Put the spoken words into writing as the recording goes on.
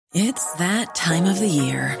It's that time of the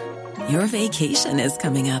year. Your vacation is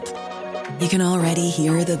coming up. You can already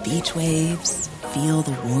hear the beach waves, feel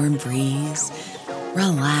the warm breeze,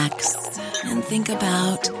 relax, and think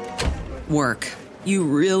about work. You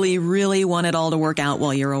really, really want it all to work out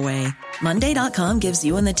while you're away. Monday.com gives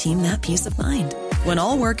you and the team that peace of mind. When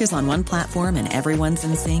all work is on one platform and everyone's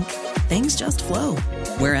in sync, things just flow.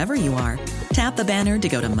 Wherever you are, tap the banner to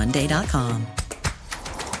go to Monday.com.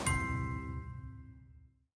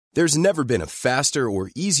 There's never been a faster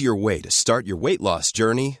or easier way to start your weight loss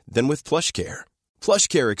journey than with PlushCare.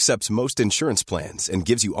 PlushCare accepts most insurance plans and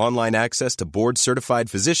gives you online access to board-certified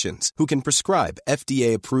physicians who can prescribe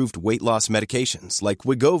FDA-approved weight loss medications like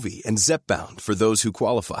Wegovy and Zepbound for those who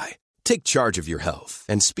qualify. Take charge of your health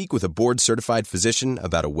and speak with a board-certified physician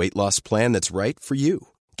about a weight loss plan that's right for you.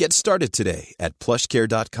 Get started today at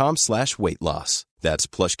plushcare.com/weight loss. That's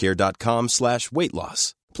plushcare.com/weight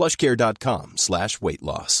loss. plushcare.com/weight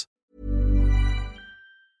loss.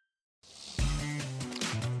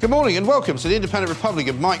 Good morning and welcome to the Independent Republic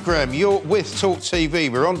of Mike Graham. You're with Talk TV.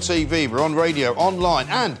 We're on TV, we're on radio, online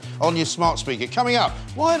and on your smart speaker. Coming up,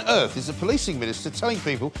 why on earth is the policing minister telling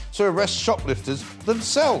people to arrest shoplifters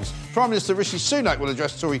themselves? Prime Minister Rishi Sunak will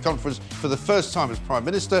address Tory conference for the first time as Prime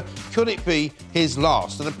Minister. Could it be his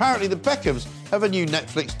last? And apparently the Beckhams have a new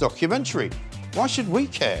Netflix documentary. Why should we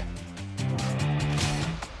care?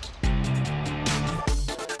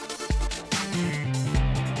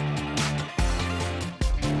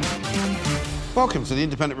 Welcome to the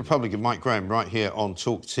Independent Republic of Mike Graham, right here on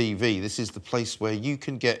Talk TV. This is the place where you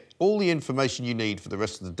can get all the information you need for the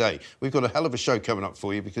rest of the day. We've got a hell of a show coming up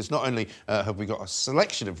for you because not only have we got a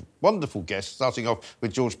selection of wonderful guests, starting off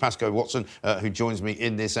with George Pascoe-Watson, who joins me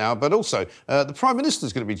in this hour, but also the Prime Minister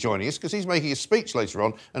is going to be joining us because he's making a speech later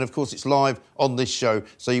on, and of course it's live on this show,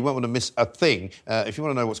 so you won't want to miss a thing. If you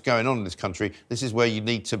want to know what's going on in this country, this is where you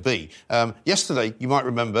need to be. Yesterday, you might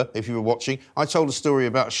remember, if you were watching, I told a story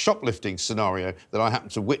about a shoplifting scenario that I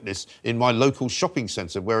happened to witness in my local shopping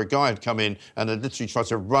centre, where a guy had come in and had literally tried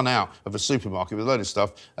to run out of a supermarket with a load of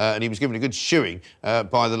stuff, and he was given a good shoeing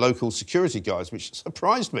by the local security guys, which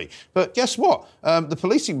surprised me. But guess what? The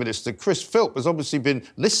policing minister, Chris Philp, has obviously been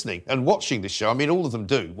listening and watching this show. I mean, all of them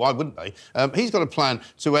do. Why wouldn't they? He's got a plan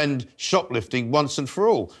to end shoplifting once and for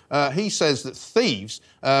all. He says that thieves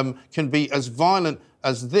can be as violent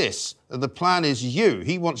as this. The plan is you.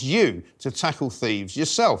 He wants you to tackle thieves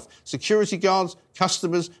yourself. Security guards,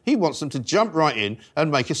 customers, he wants them to jump right in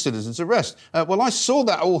and make a citizen's arrest. Well, I saw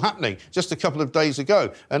that all happening just a couple of days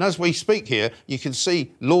ago. And as we speak here, you can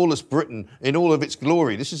see lawless Britain in all of its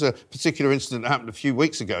glory. This is a particular incident that happened a few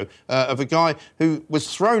weeks ago of a guy who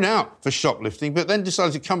was thrown out for shoplifting, but then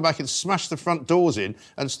decided to come back and smash the front doors in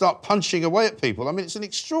and start punching away at people. I mean, it's an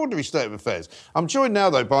extraordinary state of affairs. I'm joined now,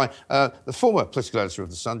 though, by the former political editor of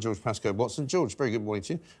The Sun, George Pascoe-Watson. George, very good morning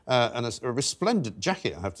to you. And a resplendent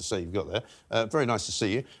jacket, I have to say, you've got there. Very nice to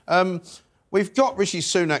see you. We've got Rishi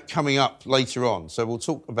Sunak coming up later on, so we'll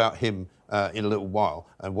talk about him in a little while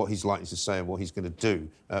and what he's likely to say and what he's going to do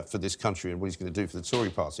for this country and what he's going to do for the Tory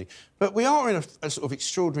party. But we are in a sort of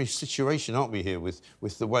extraordinary situation, aren't we, here, with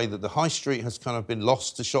the way that the high street has kind of been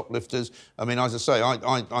lost to shoplifters. I mean, as I say,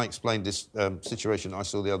 I explained this situation I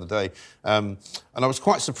saw the other day, and I was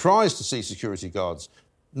quite surprised to see security guards.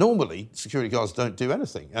 Normally, security guards don't do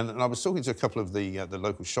anything. And I was talking to a couple of the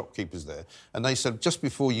local shopkeepers there, and they said just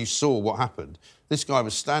before you saw what happened, this guy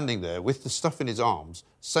was standing there with the stuff in his arms,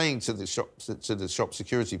 saying to the shop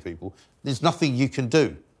security people, "There's nothing you can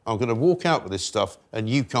do. I'm going to walk out with this stuff, and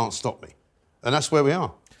you can't stop me." And that's where we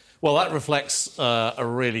are. Well, that reflects a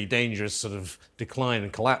really dangerous sort of decline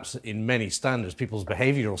and collapse in many standards, people's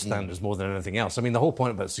behavioural standards more than anything else. I mean, the whole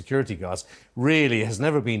point about security guards really has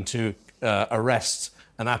never been to arrest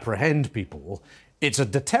and apprehend people. It's a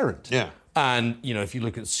deterrent. Yeah. And, you know, if you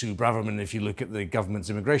look at Sue Braverman, if you look at the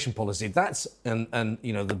government's immigration policy, that's, and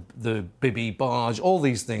you know, the Bibi barge, all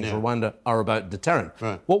these things, Rwanda, are about deterrent.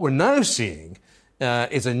 Right. What we're now seeing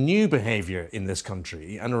is a new behaviour in this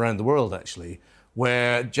country and around the world, actually,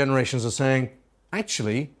 where generations are saying,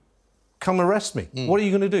 actually, come arrest me. What are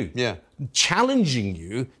you going to do? Yeah. Challenging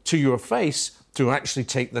you to your face to actually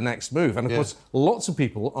take the next move. And, of course, lots of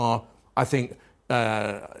people are, I think,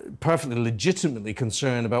 perfectly legitimately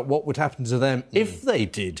concerned about what would happen to them if they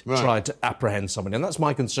did try to apprehend somebody. And that's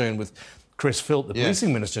my concern with Chris Philp, the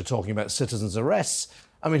policing minister, talking about citizens' arrests.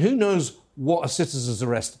 I mean, who knows what a citizen's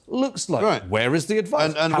arrest looks like? Right. Where is the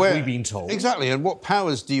advice? And have we been told? Exactly. And what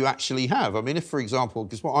powers do you actually have? I mean, if, for example,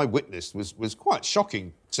 because what I witnessed was quite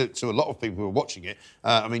shocking to a lot of people who are watching it.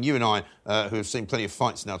 I mean, you and I, who have seen plenty of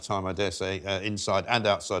fights in our time, I dare say, inside and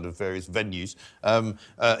outside of various venues,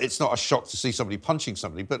 it's not a shock to see somebody punching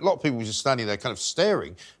somebody, but a lot of people were just standing there kind of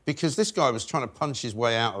staring because this guy was trying to punch his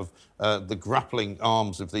way out of the grappling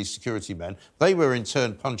arms of these security men. They were in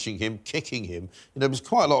turn punching him, kicking him. There was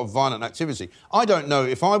quite a lot of violent activity. I don't know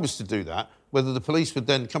if I was to do that, whether the police would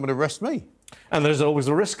then come and arrest me. And there's always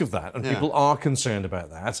a risk of that, and people are concerned about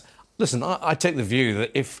that. Listen, I take the view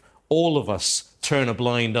that if all of us turn a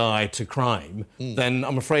blind eye to crime, then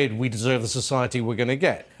I'm afraid we deserve the society we're going to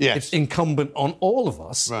get. Yes. It's incumbent on all of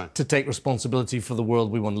us to take responsibility for the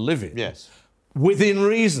world we want to live in. Yes. Within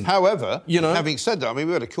reason. However, having said that, I mean,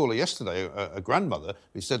 we had a caller yesterday, a grandmother,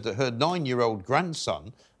 who said that her 9-year-old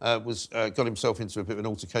grandson got himself into a bit of an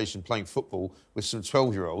altercation playing football with some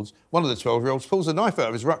 12-year-olds. One of the 12-year-olds pulls a knife out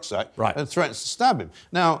of his rucksack and threatens to stab him.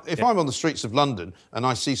 Now, if I'm on the streets of London and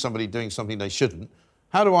I see somebody doing something they shouldn't,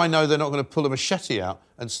 how do I know they're not going to pull a machete out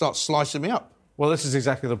and start slicing me up? Well, this is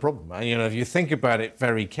exactly the problem. And, if you think about it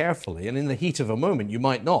very carefully, and in the heat of a moment, you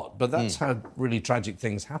might not, but that's how really tragic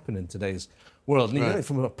things happen in today's world. And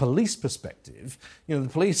from a police perspective, the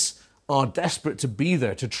police are desperate to be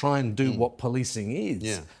there to try and do what policing is.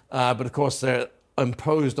 Yeah. But, of course, they're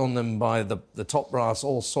imposed on them by the top brass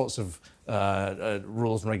all sorts of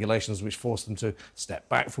rules and regulations which force them to step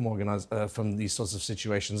back from these sorts of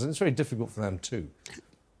situations. And it's very difficult for them too.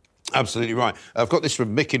 Absolutely right. I've got this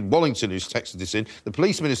from Mick in Wallington, who's texted this in. The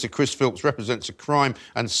Police Minister, Chris Philps, represents a crime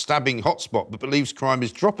and stabbing hotspot, but believes crime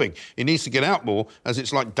is dropping. He needs to get out more, as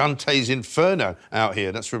it's like Dante's Inferno out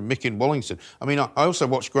here. That's from Mick in Wallington. I mean, I also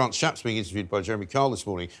watched Grant Shapps being interviewed by Jeremy Kyle this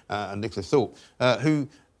morning and Nicola Thorpe, who,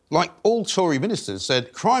 like all Tory ministers,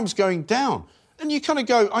 said crime's going down. And you kind of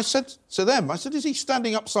go, I said to them, is he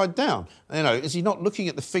standing upside down? Is he not looking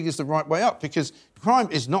at the figures the right way up? Because crime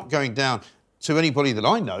is not going down to anybody that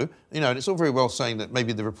I know, and it's all very well saying that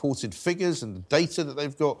maybe the reported figures and the data that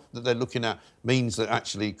they've got, that they're looking at, means that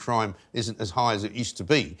actually crime isn't as high as it used to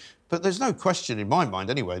be. But there's no question in my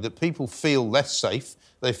mind, anyway, that people feel less safe,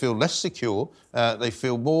 they feel less secure, they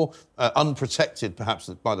feel more unprotected, perhaps,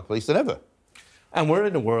 by the police than ever. And we're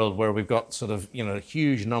in a world where we've got sort of,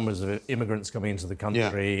 huge numbers of immigrants coming into the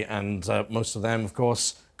country, and most of them, of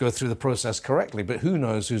course, go through the process correctly. But who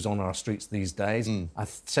knows who's on our streets these days? I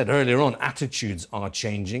said earlier on, attitudes are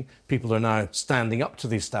changing. People are now standing up to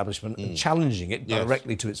the establishment and challenging it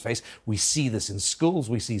directly to its face. We see this in schools.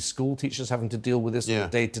 We see school teachers having to deal with this on a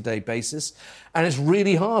day-to-day basis. And it's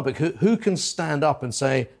really hard, but who can stand up and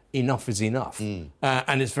say, enough is enough?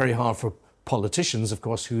 And it's very hard for politicians, of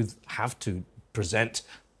course, who have to present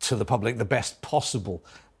to the public the best possible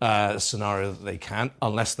scenario that they can,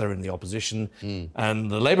 unless they're in the opposition. And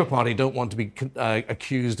the Labour Party don't want to be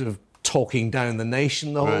accused of talking down the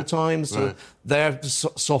nation the whole time, so they're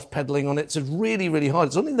soft-pedalling on it. So it's really, really hard.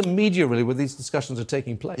 It's only the media, really, where these discussions are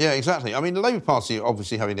taking place. Yeah, exactly. I mean, the Labour Party are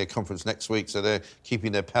obviously having their conference next week, so they're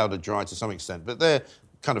keeping their powder dry to some extent. But their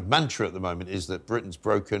kind of mantra at the moment is that Britain's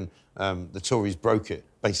broken, the Tories broke it,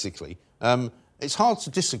 basically. It's hard to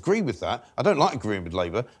disagree with that. I don't like agreeing with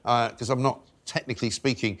Labour because I'm not, technically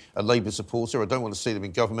speaking, a Labour supporter. I don't want to see them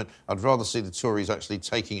in government. I'd rather see the Tories actually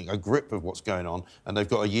taking a grip of what's going on, and they've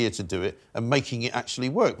got a year to do it, and making it actually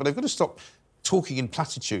work. But they've got to stop talking in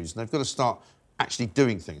platitudes, and they've got to start actually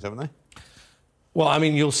doing things, haven't they? Well, I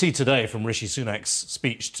mean, you'll see today from Rishi Sunak's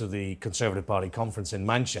speech to the Conservative Party conference in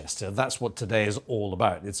Manchester, that's what today is all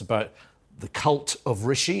about. It's about the cult of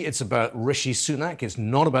Rishi. It's about Rishi Sunak. It's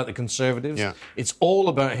not about the Conservatives. Yeah. It's all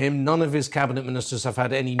about him. None of his cabinet ministers have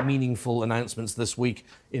had any meaningful announcements this week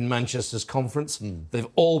in Manchester's conference. They've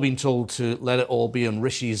all been told to let it all be on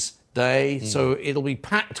Rishi's day. So it'll be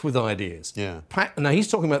packed with ideas. Yeah. Now, he's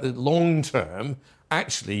talking about the long term.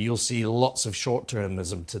 Actually, you'll see lots of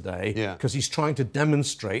short-termism today because he's trying to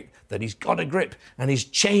demonstrate that he's got a grip and he's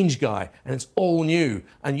change guy and it's all new.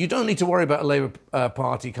 And you don't need to worry about a Labour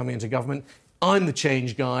Party coming into government. I'm the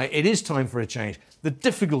change guy. It is time for a change. The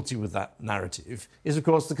difficulty with that narrative is, of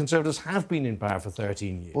course, the Conservatives have been in power for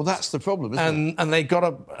 13 years. Well, that's the problem, isn't it? And they've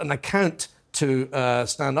got an account to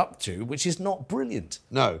stand up to, which is not brilliant.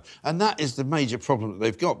 No, and that is the major problem that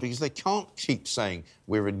they've got, because they can't keep saying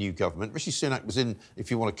we're a new government. Rishi Sunak was in,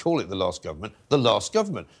 if you want to call it the last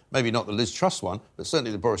government. Maybe not the Liz Truss one, but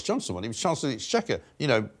certainly the Boris Johnson one. He was Chancellor of the Exchequer,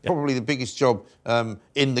 probably the biggest job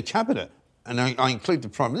in the cabinet. and I include the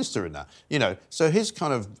Prime Minister in that, so his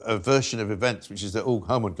kind of version of events, which is that, oh,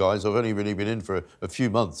 come on, guys, I've only really been in for a few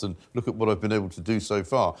months and look at what I've been able to do so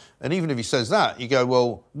far. And even if he says that, you go,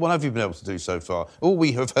 well, what have you been able to do so far? All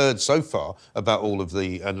we have heard so far about all of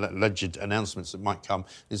the alleged announcements that might come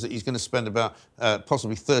is that he's going to spend about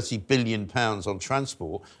possibly £30 billion on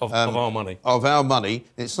transport. Of our money. Of our money.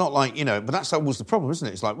 It's not like, but that's always the problem, isn't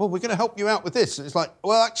it? It's like, well, we're going to help you out with this. And it's like,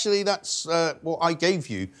 well, actually, that's what I gave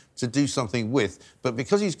you to do something with. But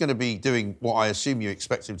because he's going to be doing what I assume you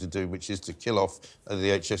expect him to do, which is to kill off the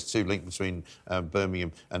HS2 link between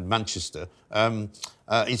Birmingham and Manchester,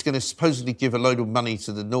 he's going to supposedly give a load of money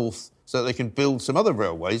to the north so that they can build some other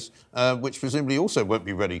railways, which presumably also won't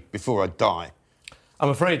be ready before I die. I'm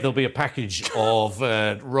afraid there'll be a package of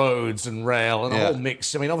roads and rail and a whole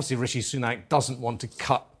mix. I mean, obviously, Rishi Sunak doesn't want to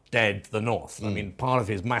cut dead the north. I mean, part of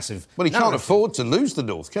his massive... Well, he can't afford to lose the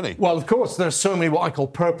north, can he? Well, of course, there's so many what I call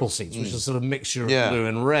purple seats, which is a sort of mixture of blue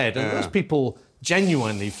and red. And those people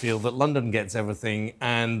genuinely feel that London gets everything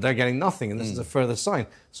and they're getting nothing, and this is a further sign.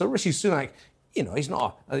 So Rishi Sunak, he's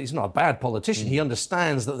not a bad politician. He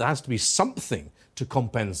understands that there has to be something to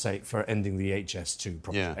compensate for ending the HS2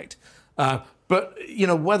 project. But,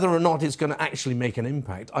 whether or not it's going to actually make an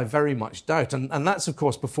impact, I very much doubt. And that's, of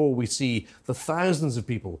course, before we see the thousands of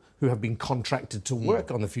people who have been contracted to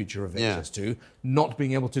work on the future of HS2 not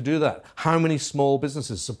being able to do that. How many small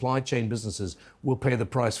businesses, supply chain businesses, will pay the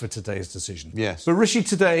price for today's decision? Yes. But Rishi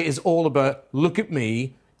today is all about, look at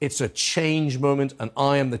me, it's a change moment, and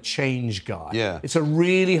I am the change guy. Yeah. It's a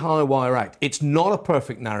really high-wire act. It's not a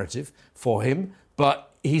perfect narrative for him, but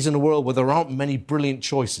he's in a world where there aren't many brilliant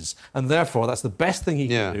choices, and therefore that's the best thing he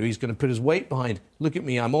can do. He's going to put his weight behind, look at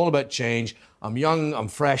me, I'm all about change, I'm young, I'm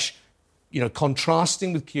fresh.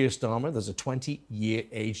 Contrasting with Keir Starmer, there's a 20-year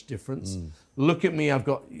age difference. Look at me, I've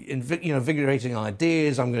got invigorating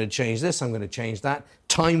ideas, I'm going to change this, I'm going to change that.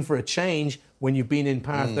 Time for a change when you've been in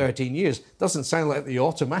power 13 years. Doesn't sound like the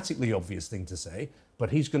automatically obvious thing to say, but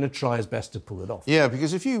he's going to try his best to pull it off. Yeah,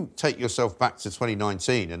 because if you take yourself back to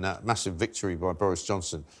 2019 and that massive victory by Boris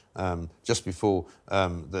Johnson just before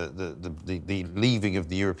the leaving of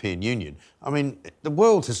the European Union, I mean, the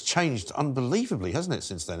world has changed unbelievably, hasn't it,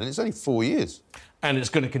 since then? And it's only 4 years. And it's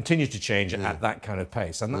going to continue to change at that kind of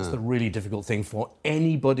pace. And that's the really difficult thing for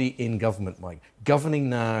anybody in government, Mike. Governing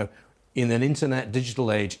now in an internet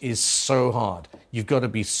digital age is so hard. You've got to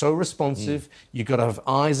be so responsive. You've got to have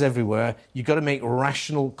eyes everywhere. You've got to make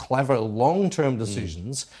rational, clever, long-term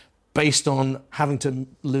decisions based on having to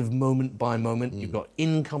live moment by moment. You've got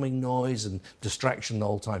incoming noise and distraction the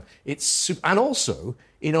whole time. And also,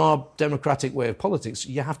 in our democratic way of politics,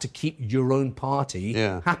 you have to keep your own party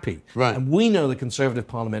happy. Right. And we know the Conservative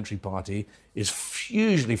Parliamentary Party is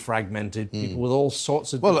hugely fragmented, people with all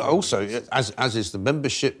sorts of... Well, also, as is the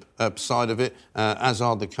membership side of it, as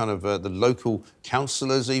are the kind of the local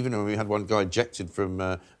councillors, even. We had one guy ejected from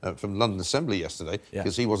London Assembly yesterday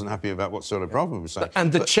because he wasn't happy about what Sarah Brabham was saying.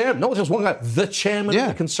 And chairman, not just one guy, the chairman of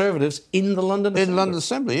the Conservatives in the London Assembly. In London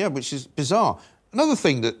Assembly, which is bizarre. Another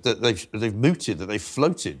thing that they've mooted, that they've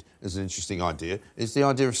floated as an interesting idea, is the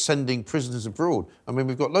idea of sending prisoners abroad. I mean,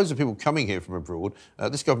 we've got loads of people coming here from abroad.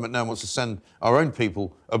 This government now wants to send our own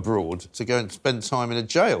people abroad to go and spend time in a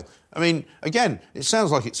jail. I mean, again, it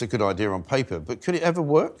sounds like it's a good idea on paper, but could it ever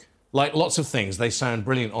work? Like lots of things, they sound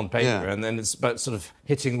brilliant on paper, and then it's about sort of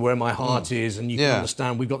hitting where my heart is, and you can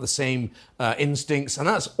understand we've got the same instincts, and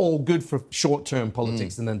that's all good for short-term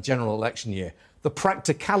politics in the general election year. The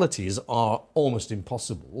practicalities are almost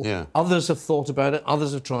impossible. Yeah. Others have thought about it.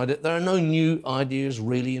 Others have tried it. There are no new ideas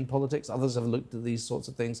really in politics. Others have looked at these sorts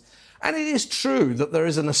of things. And it is true that there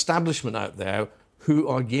is an establishment out there who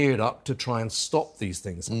are geared up to try and stop these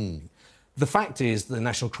things happening. The fact is the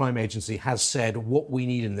National Crime Agency has said what we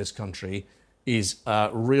need in this country is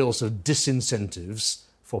real sort of disincentives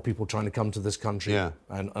for people trying to come to this country. Yeah.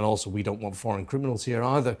 And also we don't want foreign criminals here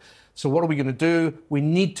either. So what are we going to do? We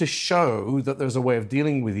need to show that there's a way of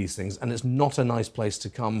dealing with these things, and it's not a nice place to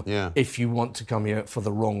come if you want to come here for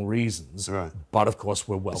the wrong reasons. Right. But, of course,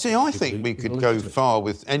 we're welcome. See, I think we could go far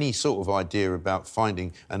with any sort of idea about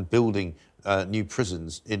finding and building new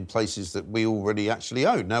prisons in places that we already actually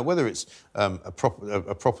own. Now, whether it's a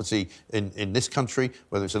property in this country,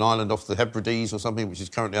 whether it's an island off the Hebrides or something which is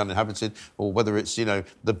currently uninhabited, or whether it's,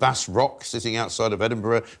 the Bass Rock sitting outside of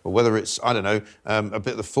Edinburgh, or whether it's, a bit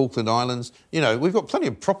of the Falkland Islands. We've got plenty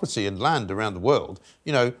of property and land around the world.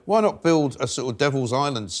 Why not build a sort of Devil's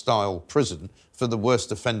Island-style prison for the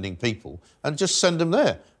worst offending people and just send them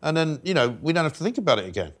there? And then, we don't have to think about it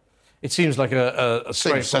again. It seems like a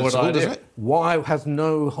straightforward idea. Doesn't it? Why has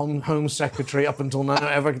no Home Secretary up until now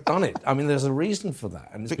ever done it? I mean, there's a reason for that,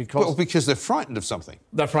 and it's because they're frightened of something.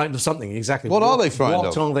 They're frightened of something, exactly. What are they frightened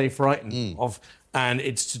of? What are they frightened of? And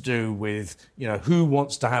it's to do with, who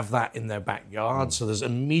wants to have that in their backyard. So there's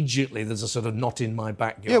a sort of not in my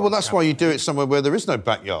backyard. Yeah, well, that's why you do it somewhere where there is no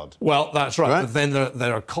backyard. Well, that's right. But then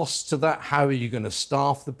there are costs to that. How are you going to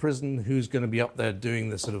staff the prison? Who's going to be up there doing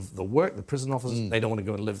the work? The prison officers, they don't want to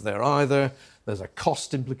go and live there either. There's a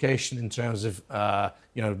cost implication in terms of,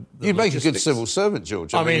 You make a good civil servant,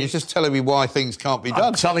 George. I mean, you're just telling me why things can't be done.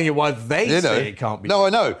 I'm telling you why they say it can't be done. No, I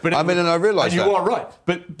know. But and I realise that. And you are right.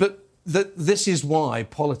 But this is why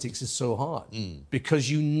politics is so hard, because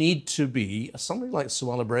you need to be somebody like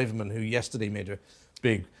Suella Braverman, who yesterday made a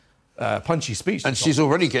big punchy speech. And she's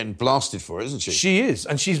already getting blasted for it, isn't she? She is.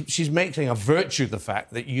 And she's making a virtue of the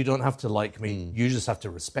fact that you don't have to like me, you just have to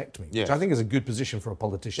respect me, which I think is a good position for a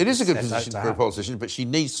politician. It is a good position for a politician, but she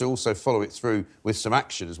needs to also follow it through with some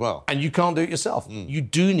action as well. And you can't do it yourself. You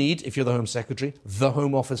do need, if you're the Home Secretary, the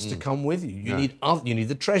Home Office to come with you. You need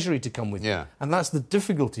the Treasury to come with you. Yeah. And that's the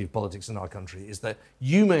difficulty of politics in our country, is that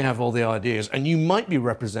you may have all the ideas and you might be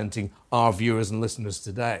representing our viewers and listeners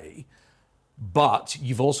today, but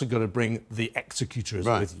you've also got to bring the executors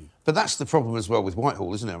with you. But that's the problem as well with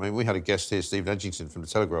Whitehall, isn't it? I mean, we had a guest here, Stephen Edgington from The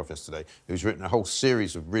Telegraph yesterday, who's written a whole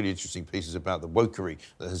series of really interesting pieces about the wokery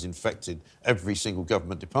that has infected every single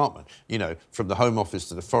government department. From the Home Office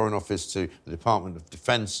to the Foreign Office to the Department of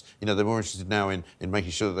Defence. They're more interested now in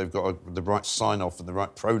making sure that they've got the right sign-off and the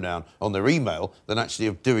right pronoun on their email than actually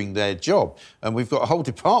of doing their job. And we've got a whole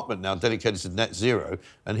department now dedicated to net zero.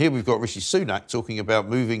 And here we've got Rishi Sunak talking about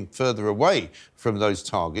moving further away from those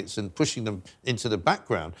targets and pushing them into the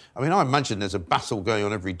background. I mean, I imagine there's a battle going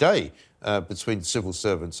on every day between civil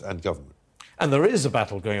servants and government. And there is a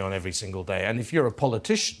battle going on every single day. And if you're a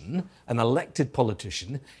politician, an elected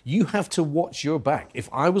politician, you have to watch your back. If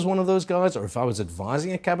I was one of those guys, or if I was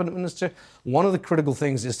advising a cabinet minister, one of the critical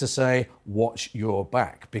things is to say, watch your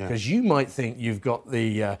back. Because you might think you've got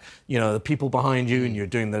the people behind you and you're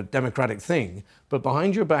doing the democratic thing. But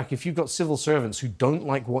behind your back, if you've got civil servants who don't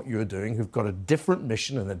like what you're doing, who've got a different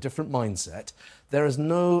mission and a different mindset, there is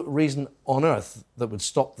no reason on earth that would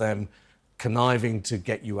stop them conniving to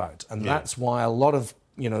get you out. And that's why a lot of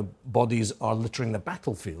bodies are littering the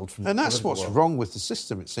battlefield. And that's what's wrong with the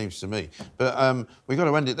system, it seems to me. But we've got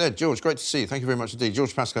to end it there. George, great to see you. Thank you very much indeed.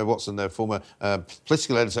 George Pascoe-Watson there, former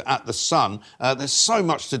political editor at The Sun. There's so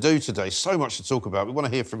much to do today, so much to talk about. We want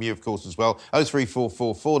to hear from you, of course, as well.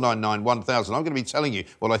 0344 499 1000. I'm going to be telling you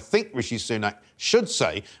what I think Rishi Sunak should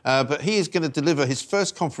say, but he is going to deliver his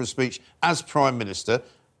first conference speech as Prime Minister.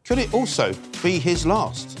 Could it also be his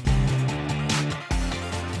last?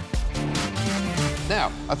 Now,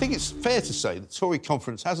 I think it's fair to say the Tory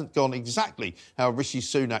conference hasn't gone exactly how Rishi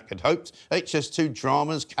Sunak had hoped. HS2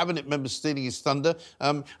 dramas, cabinet members stealing his thunder.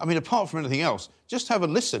 Apart from anything else, just have a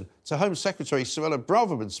listen to Home Secretary Suella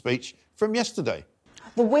Braverman's speech from yesterday.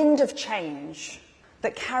 The wind of change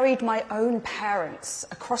that carried my own parents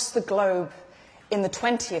across the globe in the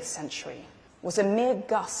 20th century was a mere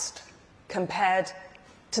gust compared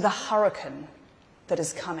to the hurricane that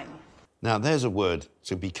is coming. Now, there's a word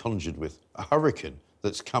to be conjured with, a hurricane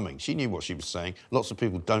that's coming. She knew what she was saying. Lots of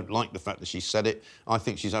people don't like the fact that she said it. I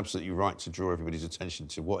think she's absolutely right to draw everybody's attention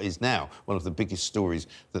to what is now one of the biggest stories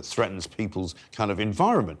that threatens people's kind of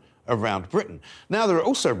environment around Britain. Now, there are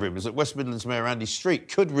also rumours that West Midlands Mayor Andy Street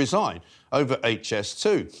could resign over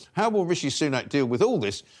HS2. How will Rishi Sunak deal with all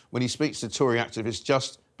this when he speaks to Tory activists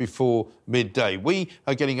just before midday? We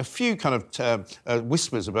are getting a few kind of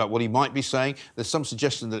whispers about what he might be saying. There's some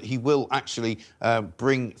suggestion that he will actually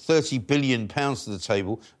bring £30 billion to the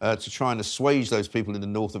table to try and assuage those people in the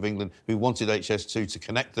north of England who wanted HS2 to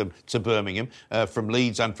connect them to Birmingham from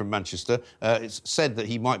Leeds and from Manchester. It's said that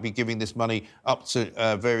he might be giving this money up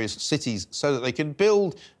to various cities so that they can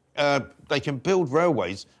build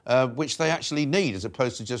railways which they actually need, as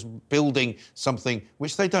opposed to just building something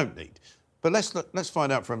which they don't need. But let's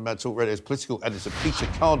find out from Talk Radio's political editor, Peter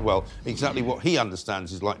Cardwell, exactly what he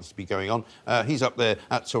understands is likely to be going on. He's up there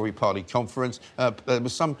at Tory party conference. There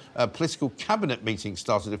was some political cabinet meeting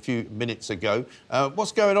started a few minutes ago.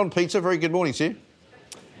 What's going on, Peter? Very good morning to you.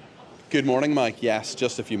 Good morning, Mike. Yes,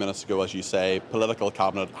 just a few minutes ago, as you say, political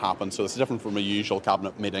cabinet happened. So it's different from a usual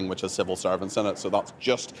cabinet meeting, which has civil servants in it. So that's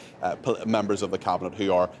just members of the cabinet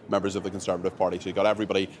who are members of the Conservative Party. So you've got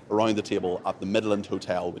everybody around the table at the Midland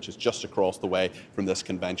Hotel, which is just across the way from this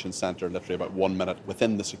convention centre, literally about 1 minute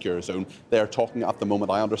within the secure zone. They're talking at the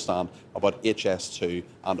moment, I understand, about HS2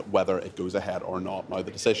 and whether it goes ahead or not. Now,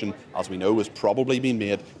 the decision, as we know, has probably been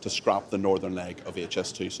made to scrap the northern leg of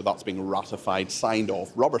HS2. So that's being ratified, signed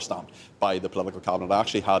off, rubber stamped by the political cabinet. I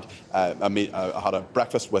actually had a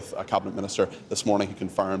breakfast with a cabinet minister this morning who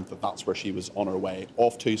confirmed that that's where she was on her way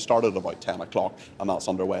off to. Started about 10 o'clock and that's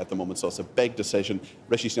underway at the moment. So it's a big decision.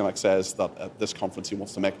 Rishi Sunak says that at this conference he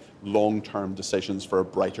wants to make long-term decisions for a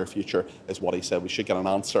brighter future, is what he said. We should get an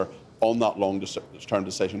answer on that long-term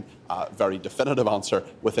decision, very definitive answer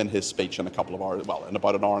within his speech in a couple of hours, well, in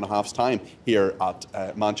about an hour and a half's time here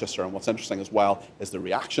at Manchester. And what's interesting as well is the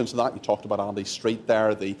reaction to that. You talked about Andy Street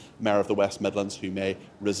there, the Mayor of the West Midlands, who may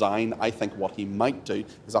resign. I think what he might do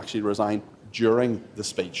is actually resign during the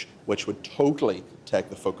speech, which would totally take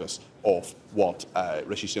the focus off what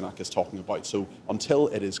Rishi Sunak is talking about. So until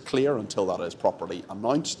it is clear, until that is properly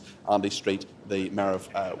announced, Andy Street, the Mayor of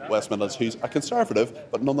West Midlands, who's a Conservative,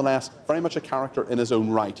 but nonetheless very much a character in his own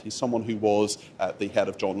right. He's someone who was the head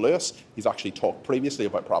of John Lewis. He's actually talked previously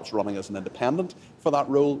about perhaps running as an independent for that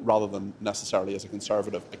role rather than necessarily as a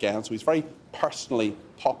Conservative again. So he's very personally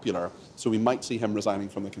popular. So we might see him resigning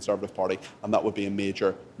from the Conservative Party, and that would be a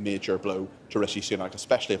major, major blow to Rishi Sunak,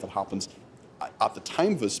 especially if it happens at the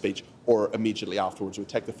time of his speech or immediately afterwards. It would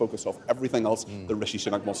take the focus off everything else that Rishi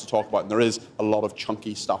Sunak wants to talk about. And there is a lot of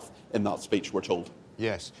chunky stuff in that speech, we're told.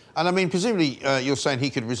 Yes. And I mean, presumably you're saying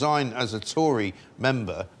he could resign as a Tory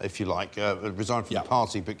member, if you like, resign from the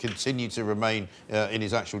party, but continue to remain in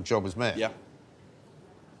his actual job as mayor. Yeah.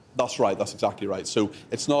 That's right, that's exactly right. So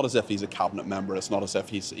it's not as if he's a cabinet member, it's not as if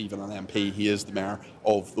he's even an MP. He is the mayor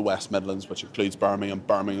of the West Midlands, which includes Birmingham.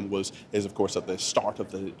 Birmingham is of course at the start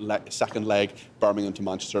of the second leg. Birmingham to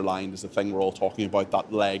Manchester line is the thing we're all talking about,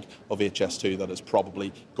 that leg of HS2 that is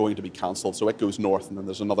probably going to be cancelled. So it goes north, and then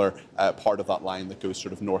there's another part of that line that goes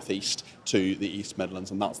sort of northeast to the East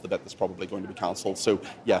Midlands, and that's the bit that's probably going to be cancelled. So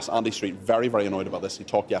yes, Andy Street very, very annoyed about this. He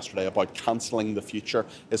talked yesterday about cancelling the future,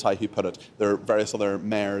 is how he put it. There are various other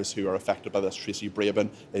mayors who are affected by this. Tracy Brabin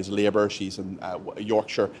is Labour. She's in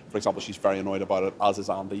Yorkshire, for example. She's very annoyed about it, as is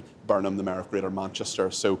Andy Burnham, the Mayor of Greater Manchester.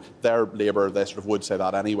 So they're Labour. They sort of would say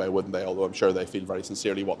that anyway, wouldn't they? Although I'm sure they feel very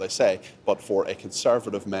sincerely what they say. But for a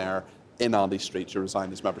Conservative mayor in Andy Street to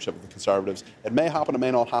resign his membership of the Conservatives, it may happen, it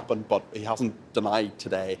may not happen, but he hasn't denied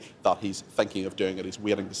today that he's thinking of doing it. He's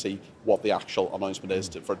waiting to see what the actual announcement is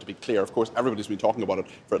for it to be clear. Of course, everybody's been talking about it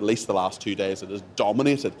for at least the last 2 days. It has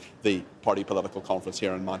dominated the party political conference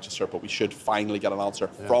here in Manchester, but we should finally get an answer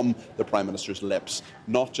from the Prime Minister's lips,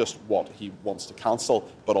 not just what he wants to cancel,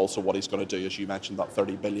 but also what he's going to do, as you mentioned, that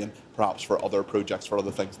 30 billion, perhaps for other projects, for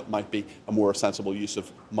other things that might be a more sensible use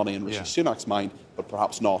of money in Rishi Sunak's mind, but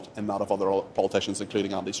perhaps not in that of other politicians,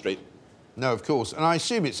 including Andy Street. No, of course. And I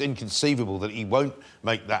assume it's inconceivable that he won't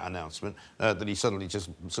make that announcement, that he suddenly just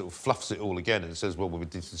sort of fluffs it all again and says, well, we'll be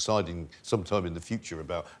deciding sometime in the future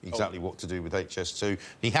about exactly what to do with HS2.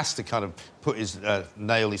 He has to kind of put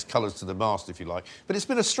nail his colours to the mast, if you like. But it's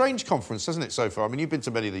been a strange conference, hasn't it, so far? I mean, you've been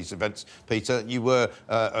to many of these events, Peter. You were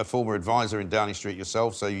a former advisor in Downing Street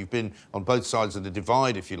yourself, so you've been on both sides of the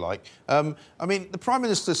divide, if you like. I mean, the Prime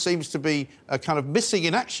Minister seems to be kind of missing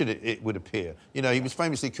in action, it would appear. You know, he was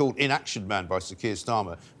famously called Inaction Man by Sir Keir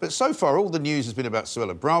Starmer. But so far, all the news has been about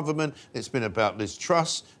Suella Braverman. It's been about Liz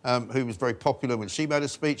Truss, who was very popular when she made a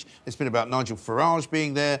speech. It's been about Nigel Farage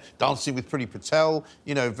being there, dancing with Priti Patel.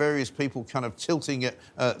 You know, various people kind of tilting at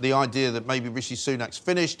the idea that maybe Rishi Sunak's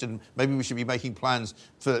finished and maybe we should be making plans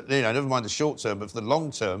for, you know, never mind the short term, but for the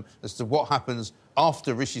long term as to what happens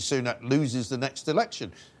after Rishi Sunak loses the next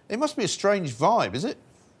election. It must be a strange vibe, is it?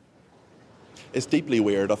 It's deeply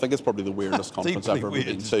weird. I think it's probably the weirdest conference I've ever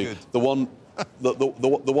been to. The one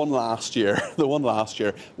last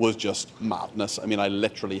year, was just madness. I mean, I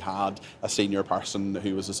literally had a senior person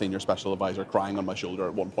who was a senior special advisor crying on my shoulder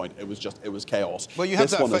at one point. It was chaos. Well, you have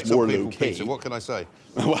that effect on people, Peter. What can I say?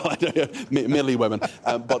 Well, mainly women.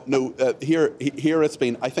 But no, here it's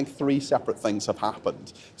been, I think 3 separate things have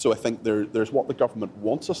happened. So I think there's what the government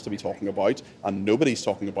wants us to be talking about, and nobody's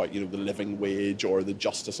talking about, you know, the living wage or the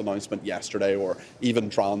justice announcement yesterday, or even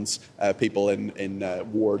trans people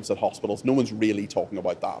in wards at hospitals. No one's really talking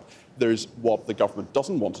about that. There's what the government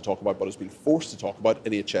doesn't want to talk about but has been forced to talk about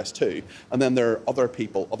in HS2. And then there are other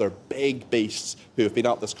people, other big beasts who have been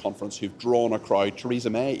at this conference, who've drawn a crowd. Theresa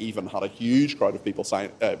May even had a huge crowd of people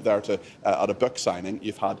there at a book signing.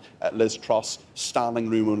 You've had Liz Truss standing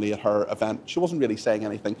room only at her event. She wasn't really saying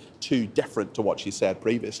anything too different to what she said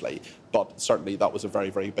previously, but certainly that was a very,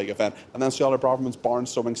 very big event. And then Suella Braverman's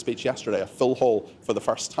barnstorming speech yesterday, a full hall for the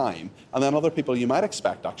first time. And then other people you might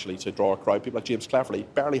expect actually to draw a crowd, people like James Cleverly,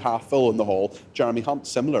 barely half full in the hall. Jeremy Hunt,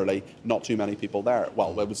 similarly, not too many people there.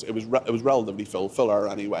 Well, it was relatively fuller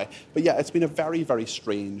anyway. But yeah, it's been a very, very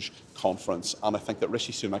strange conference, and I think that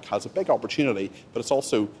Rishi Sunak has a big opportunity, but it's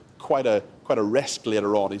also quite a risk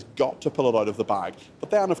later on. He's got to pull it out of the bag. But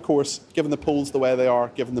then, of course, given the polls the way they are,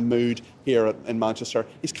 given the mood here in Manchester,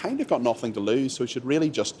 he's kind of got nothing to lose, so he should really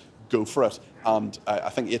just go for it. And I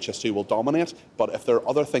think HS2 will dominate. But if there are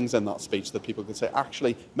other things in that speech that people can say,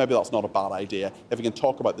 actually, maybe that's not a bad idea, if he can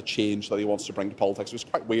talk about the change that he wants to bring to politics, it was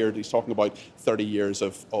quite weird. He's talking about 30 years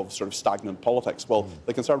of sort of stagnant politics. Well,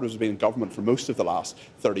 the Conservatives have been in government for most of the last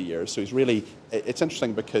 30 years. So he's really, it's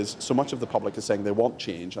interesting because so much of the public is saying they want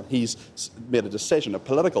change, and he's made a decision, a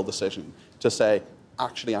political decision, to say,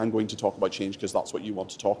 actually, I'm going to talk about change because that's what you want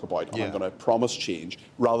to talk about, and I'm going to promise change,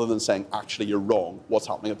 rather than saying, actually, you're wrong. What's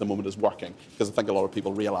happening at the moment is working. Because I think a lot of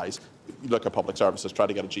people realise, you look at public services, try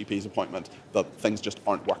to get a GP's appointment, that things just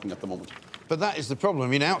aren't working at the moment. But that is the problem. I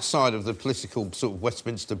mean, outside of the political sort of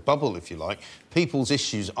Westminster bubble, if you like, people's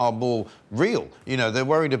issues are more real. You know, they're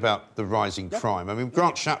worried about the rising crime. I mean,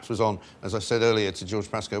 Grant Shapps was on, as I said earlier, to George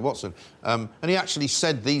Pascoe-Watson, and he actually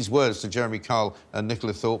said these words to Jeremy Kyle and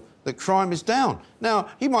Nicola Thorpe, that crime is down. Now,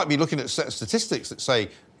 he might be looking at a set of statistics that say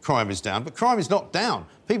crime is down, but crime is not down.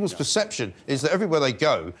 People's perception is that everywhere they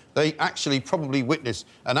go, they actually probably witness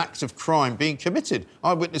an act of crime being committed.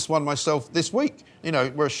 I witnessed one myself this week, you know,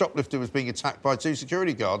 where a shoplifter was being attacked by three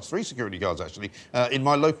security guards actually, in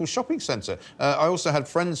my local shopping centre. I also had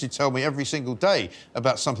friends who tell me every single day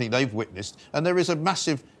about something they've witnessed, and there is a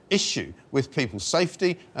massive issue with people's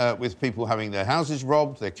safety, with people having their houses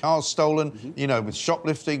robbed, their cars stolen, you know, with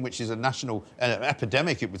shoplifting, which is a national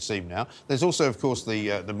epidemic, it would seem now. There's also, of course,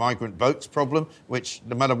 the migrant boats problem, which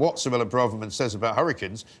no matter what Suella Braverman says about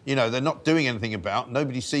hurricanes, you know, they're not doing anything about.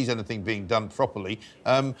 Nobody sees anything being done properly.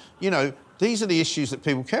 You know, these are the issues that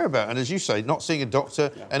people care about. And as you say, not seeing a doctor,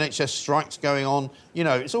 NHS strikes going on, you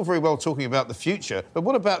know, it's all very well talking about the future, but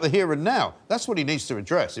what about the here and now? That's what he needs to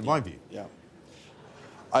address, in my view. Yeah.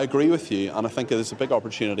 I agree with you, and I think there's a big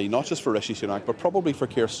opportunity, not just for Rishi Sunak, but probably for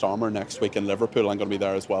Keir Starmer next week in Liverpool. I'm going to be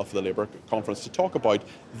there as well for the Labour conference to talk about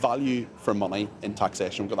value for money in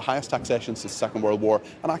taxation. We've got the highest taxation since the Second World War,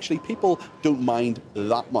 and actually people don't mind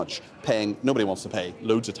that much paying. Nobody wants to pay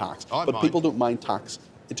loads of tax, but people don't mind tax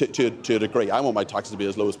to a degree. I want my taxes to be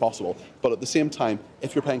as low as possible, but at the same time,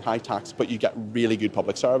 if you're paying high tax but you get really good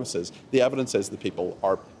public services, the evidence is that people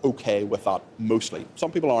are okay with that mostly. Some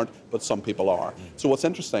people aren't, but some people are. So what's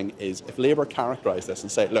interesting is if Labour characterise this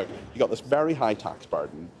and say, look, you got this very high tax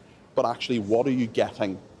burden, but actually what are you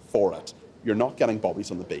getting for it? You're not getting bobbies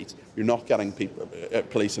on the beat. You're not getting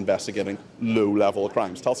police investigating low-level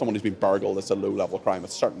crimes. Tell someone who's been burgled it's a low-level crime. It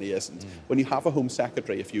certainly isn't. When you have a Home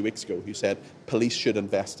Secretary a few weeks ago who said police should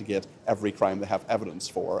investigate every crime they have evidence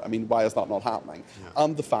for, I mean, why is that not happening?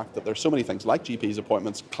 And the fact that there's so many things like GP's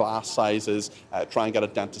appointments, class sizes, try and get a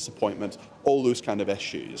dentist appointment, all those kind of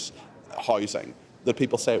issues, housing, that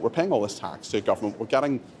people say, we're paying all this tax to government, we're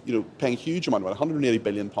getting, you know, paying a huge amount, about £180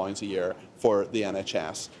 billion a year for the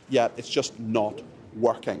NHS, yet it's just not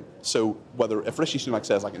working. So if Rishi Sunak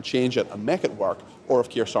says, I can change it and make it work, or if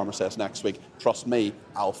Keir Starmer says next week, trust me,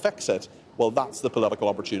 I'll fix it, well, that's the political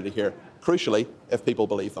opportunity here. Crucially, if people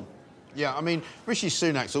believe them. Yeah, I mean, Rishi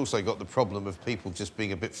Sunak's also got the problem of people just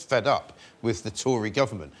being a bit fed up with the Tory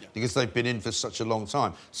government because they've been in for such a long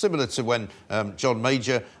time. Similar to when John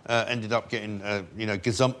Major ended up getting,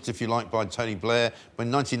 gazumped, if you like, by Tony Blair.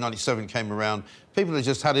 When 1997 came around, people had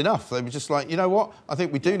just had enough. They were just like, you know what, I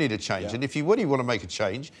think we do need a change. Yeah. And if you really want to make a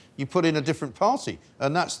change, you put in a different party.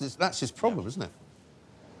 And that's his problem, isn't it?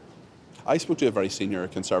 I spoke to a very senior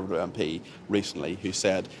Conservative MP recently who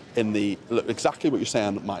said, exactly what you're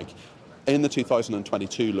saying, Mike, in the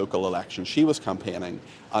 2022 local election, she was campaigning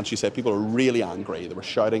and she said people are really angry. They were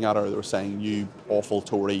shouting at her. They were saying, you awful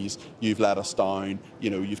Tories, you've let us down,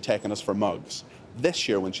 you've taken us for mugs. This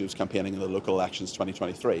year, when she was campaigning in the local elections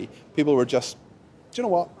 2023, people were just, do you know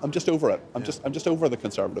what? I'm just over it. I'm just over the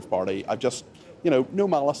Conservative Party. I've just, no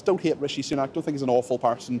malice. Don't hate Rishi Sunak. Don't think he's an awful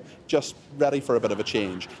person. Just ready for a bit of a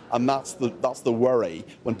change. And that's the worry.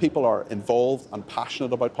 When people are involved and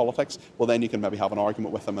passionate about politics, well, then you can maybe have an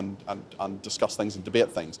argument with them and discuss things and debate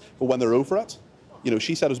things. But when they're over it,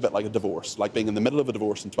 She said it was a bit like a divorce, like being in the middle of a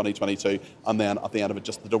divorce in 2022, and then at the end of it,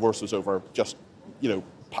 just the divorce was over,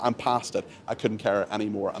 I'm past it. I couldn't care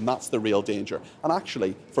anymore, and that's the real danger. And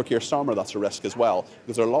actually, for Keir Starmer, that's a risk as well,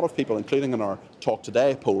 because there are a lot of people, including in our Talk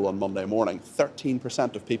Today poll on Monday morning,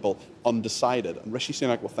 13% of people undecided. And Rishi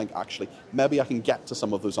Sunak will think, actually, maybe I can get to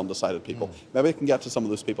some of those undecided people. Maybe I can get to some of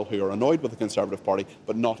those people who are annoyed with the Conservative Party,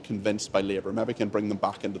 but not convinced by Labour. Maybe I can bring them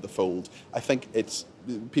back into the fold. I think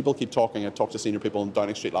people keep talking. I talked to senior people in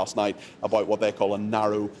Downing Street last night about what they call a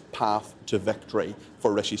narrow path to victory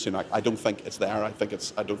for Rishi Sunak. I don't think it's there.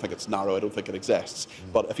 I don't think it's narrow. I don't think it exists.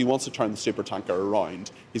 But if he wants to turn the supertanker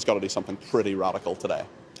around, he's got to do something pretty radical today.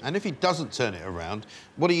 And if he doesn't turn it around,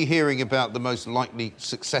 what are you hearing about the most likely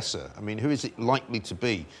successor? I mean, who is it likely to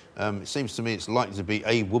be? It seems to me it's likely to be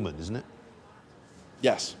a woman, isn't it?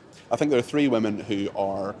 Yes. I think there are 3 women who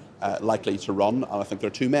are likely to run, and I think there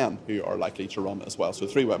are 2 men who are likely to run as well. So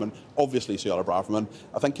 3 women, obviously Suella Braverman.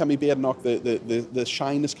 I think Kemi Badenoch, the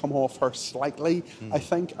shine has come off her slightly, I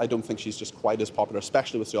think. I don't think she's just quite as popular,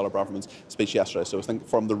 especially with Suella Braverman's speech yesterday. So I think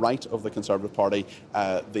from the right of the Conservative Party,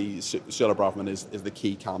 Suella Braverman is the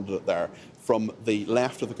key candidate there. From the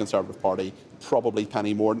left of the Conservative Party, probably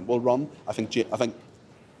Penny Mordaunt will run. I think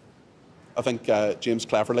James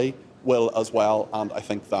Cleverly will as well, and I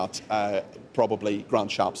think that probably Grant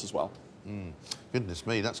Shapps as well. Goodness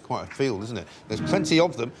me, that's quite a field, isn't it? There's plenty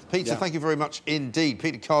of them. Peter, thank you very much indeed.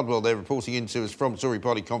 Peter Cardwell there reporting in to us from Tory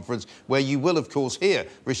Party Conference, where you will, of course, hear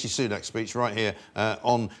Rishi Sunak's speech right here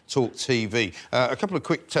on Talk TV. A couple of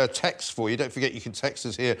quick texts for you. Don't forget you can text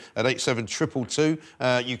us here at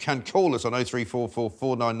 87222. You can call us on 0344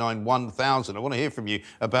 499 1000. I want to hear from you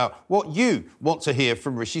about what you want to hear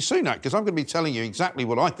from Rishi Sunak, because I'm going to be telling you exactly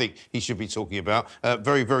what I think he should be talking about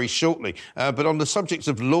very, very shortly. But on the subject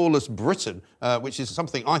of lawless Britain, which is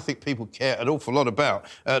something I think people care an awful lot about.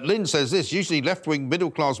 Lynn says this: usually left-wing,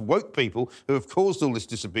 middle-class, woke people who have caused all this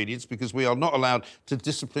disobedience because we are not allowed to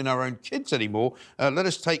discipline our own kids anymore. Let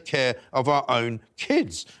us take care of our own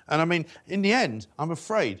kids. And I mean, in the end, I'm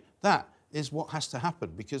afraid that is what has to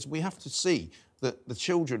happen, because we have to see that the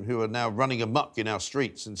children who are now running amok in our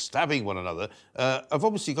streets and stabbing one another have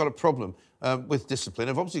obviously got a problem with discipline,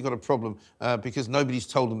 have obviously got a problem because nobody's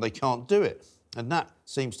told them they can't do it. And that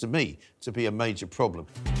seems to me to be a major problem.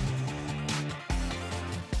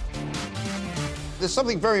 There's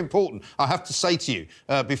something very important I have to say to you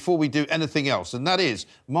before we do anything else, and that is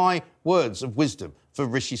my words of wisdom for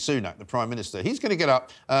Rishi Sunak, the Prime Minister. He's going to get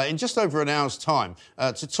up in just over an hour's time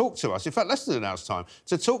to talk to us, in fact, less than an hour's time,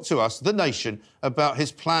 to talk to us, the nation, about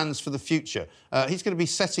his plans for the future. He's going to be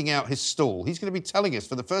setting out his stall. He's going to be telling us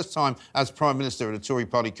for the first time as Prime Minister at a Tory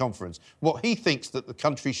Party conference what he thinks that the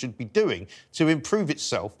country should be doing to improve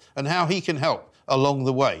itself and how he can help along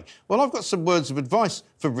the way. Well, I've got some words of advice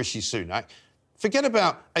for Rishi Sunak. Forget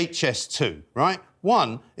about HS2, right?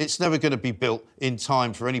 One, it's never going to be built in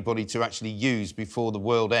time for anybody to actually use before the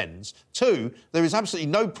world ends. Two, there is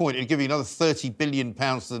absolutely no point in giving another £30 billion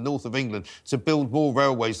to the north of England to build more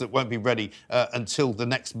railways that won't be ready until the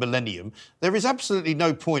next millennium. There is absolutely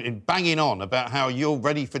no point in banging on about how you're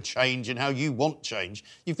ready for change and how you want change.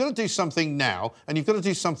 You've got to do something now, and you've got to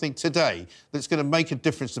do something today that's going to make a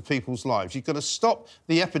difference to people's lives. You've got to stop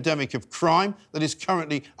the epidemic of crime that is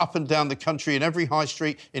currently up and down the country in every high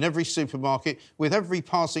street, in every supermarket. With every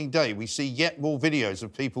passing day, we see yet more videos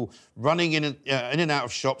of people running in and out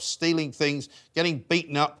of shops, stealing things, getting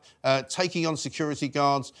beaten up, taking on security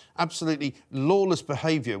guards, absolutely lawless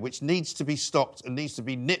behaviour which needs to be stopped and needs to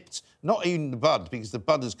be nipped, not even the bud, because the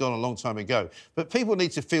bud has gone a long time ago. But people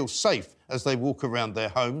need to feel safe as they walk around their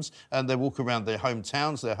homes and they walk around their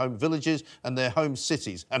hometowns, their home villages and their home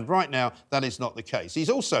cities. And right now, that is not the case. He's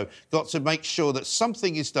also got to make sure that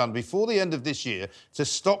something is done before the end of this year to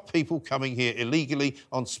stop people coming here illegally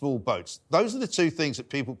on small boats. Those are the two things that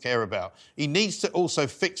people care about. He needs to also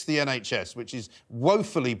fix the NHS, which is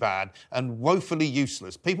woefully bad and woefully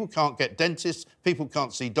useless. People can't get dentists, people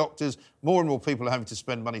can't see doctors. More and more people are having to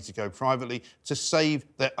spend money to go privately to save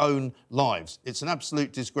their own lives. It's an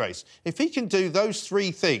absolute disgrace. If he can do those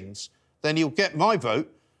three things, then he'll get my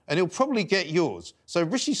vote and he'll probably get yours. So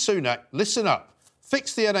Rishi Sunak, listen up.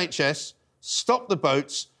 Fix the NHS, stop the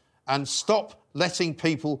boats and stop letting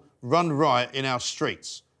people run riot in our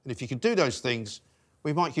streets. And if you can do those things,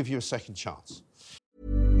 we might give you a second chance.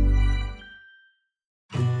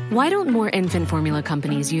 Why don't more infant formula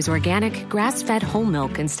companies use organic, grass-fed whole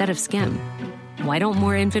milk instead of skim? Why don't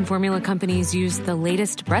more infant formula companies use the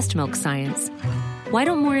latest breast milk science? Why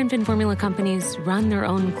don't more infant formula companies run their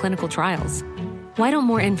own clinical trials? Why don't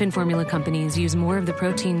more infant formula companies use more of the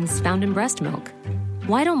proteins found in breast milk?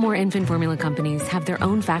 Why don't more infant formula companies have their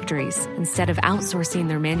own factories instead of outsourcing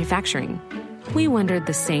their manufacturing? We wondered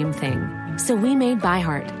the same thing. So we made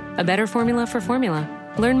ByHeart, a better formula for formula.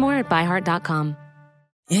 Learn more at byheart.com.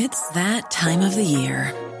 It's that time of the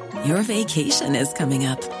year. Your vacation is coming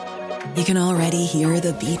up. You can already hear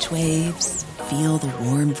the beach waves, feel the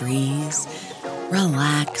warm breeze,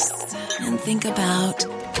 relax, and think about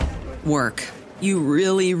work. You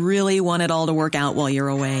really, really want it all to work out while you're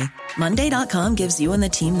away. Monday.com gives you and the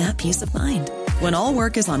team that peace of mind. When all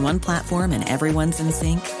work is on one platform and everyone's in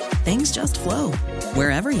sync, things just flow.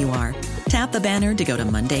 Wherever you are, tap the banner to go to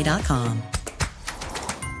Monday.com.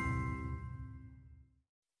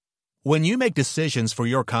 When you make decisions for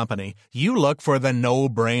your company, you look for the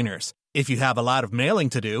no-brainers. If you have a lot of mailing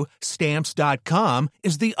to do, Stamps.com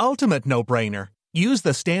is the ultimate no-brainer. Use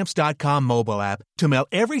the Stamps.com mobile app to mail